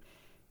going to,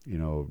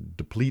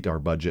 deplete our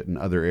budget in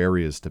other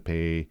areas to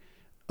pay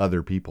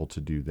other people to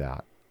do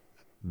that.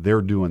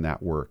 They're doing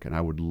that work. And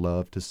I would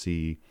love to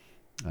see,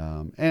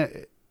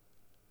 and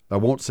I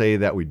won't say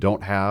that we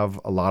don't have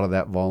a lot of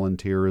that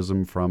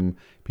volunteerism from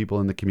people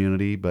in the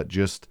community, but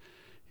just,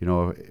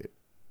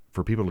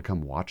 for people to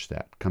come watch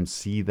that, come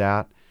see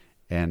that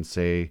and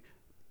say,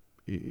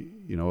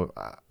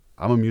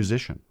 I'm a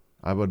musician.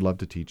 I would love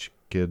to teach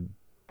kid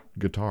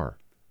guitar,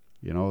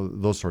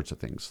 those sorts of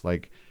things,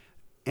 like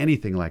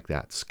anything like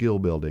that, skill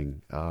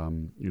building,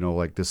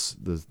 like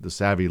the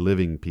savvy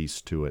living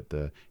piece to it,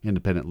 the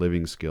independent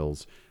living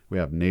skills. We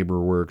have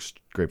NeighborWorks,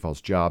 Great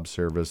Falls Job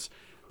Service,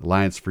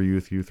 Alliance for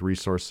Youth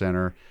Resource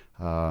Center.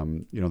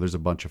 There's a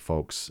bunch of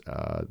folks.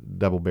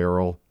 Double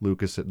Barrel,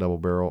 Lucas at Double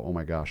Barrel. Oh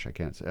my gosh, I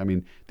can't say. I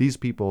mean, these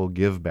people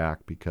give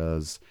back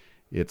because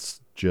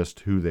it's just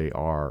who they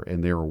are.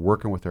 And they were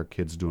working with our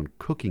kids doing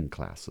cooking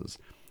classes.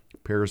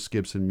 Paris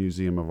Gibson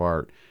Museum of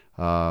Art,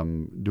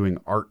 doing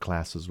art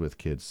classes with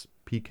kids,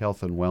 Peak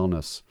Health and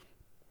Wellness,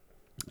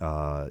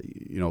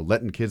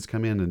 letting kids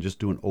come in and just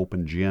do an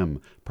open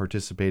gym,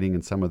 participating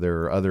in some of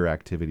their other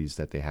activities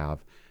that they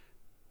have.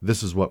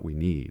 This is what we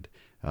need.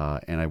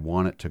 And I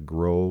want it to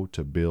grow,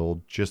 to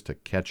build, just to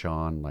catch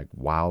on like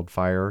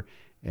wildfire.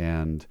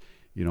 And,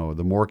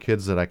 the more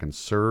kids that I can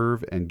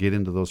serve and get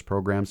into those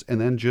programs and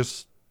then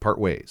just part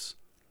ways,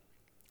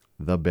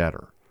 the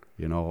better.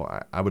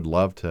 I would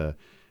love to,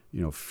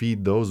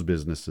 feed those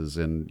businesses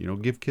and,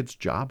 give kids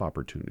job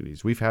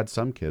opportunities. We've had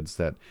some kids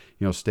that,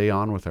 stay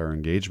on with our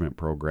engagement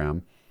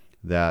program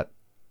that,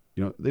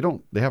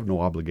 they have no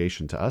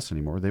obligation to us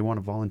anymore. They want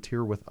to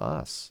volunteer with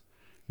us.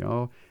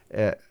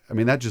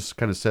 That just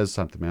kind of says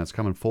something, man. It's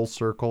coming full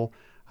circle.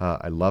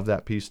 I love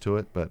that piece to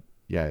it. But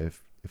yeah,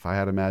 if I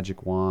had a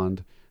magic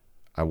wand,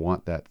 I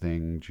want that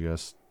thing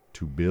just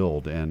to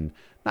build and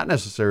not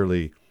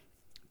necessarily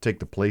take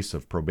the place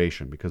of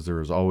probation, because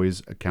there is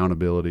always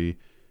accountability,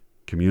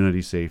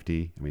 community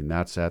safety.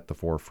 That's at the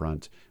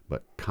forefront.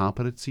 But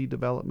competency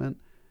development,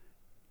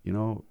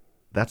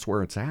 that's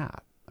where it's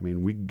at.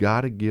 We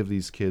got to give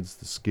these kids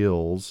the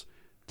skills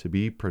to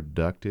be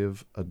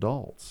productive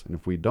adults. And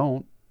if we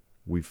don't,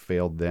 we've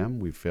failed them.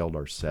 We've failed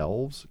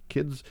ourselves.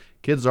 Kids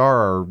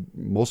are our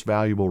most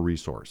valuable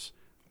resource.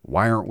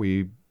 Why aren't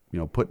we,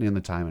 putting in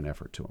the time and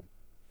effort to them?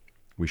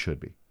 We should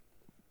be.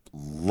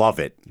 Love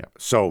it. Yep.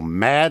 So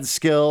mad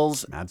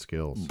skills.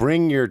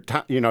 Bring your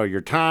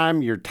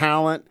time, your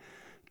talent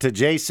to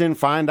Jason.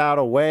 Find out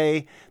a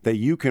way that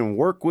you can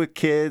work with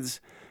kids,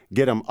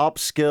 get them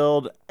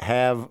upskilled,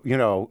 have,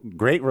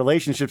 great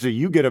relationships that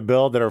you get to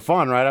build that are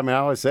fun, right? I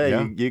always say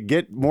you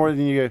get more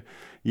than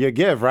you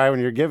give, right? When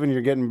you're giving,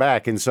 you're getting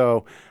back. And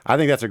so I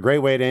think that's a great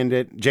way to end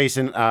it.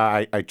 Jason,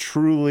 I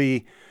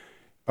truly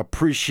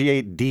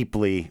appreciate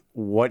deeply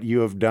what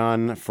you have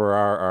done for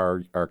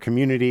our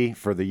community,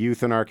 for the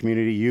youth in our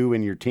community, you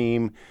and your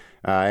team.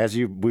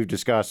 We've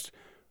discussed,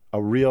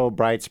 a real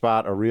bright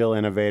spot, a real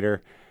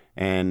innovator.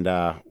 And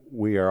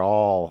we are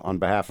all, on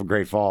behalf of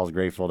Great Falls,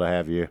 grateful to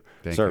have you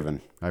serving.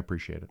 You. I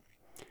appreciate it.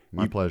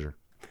 My pleasure.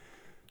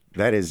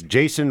 That is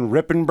Jason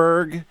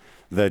Riphenburg,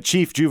 the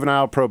Chief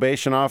Juvenile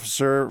Probation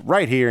Officer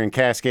right here in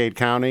Cascade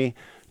County,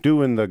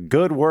 doing the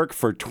good work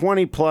for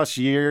 20 plus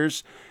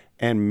years.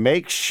 And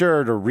make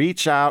sure to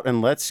reach out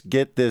and let's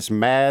get this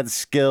mad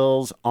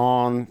skills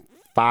on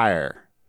fire.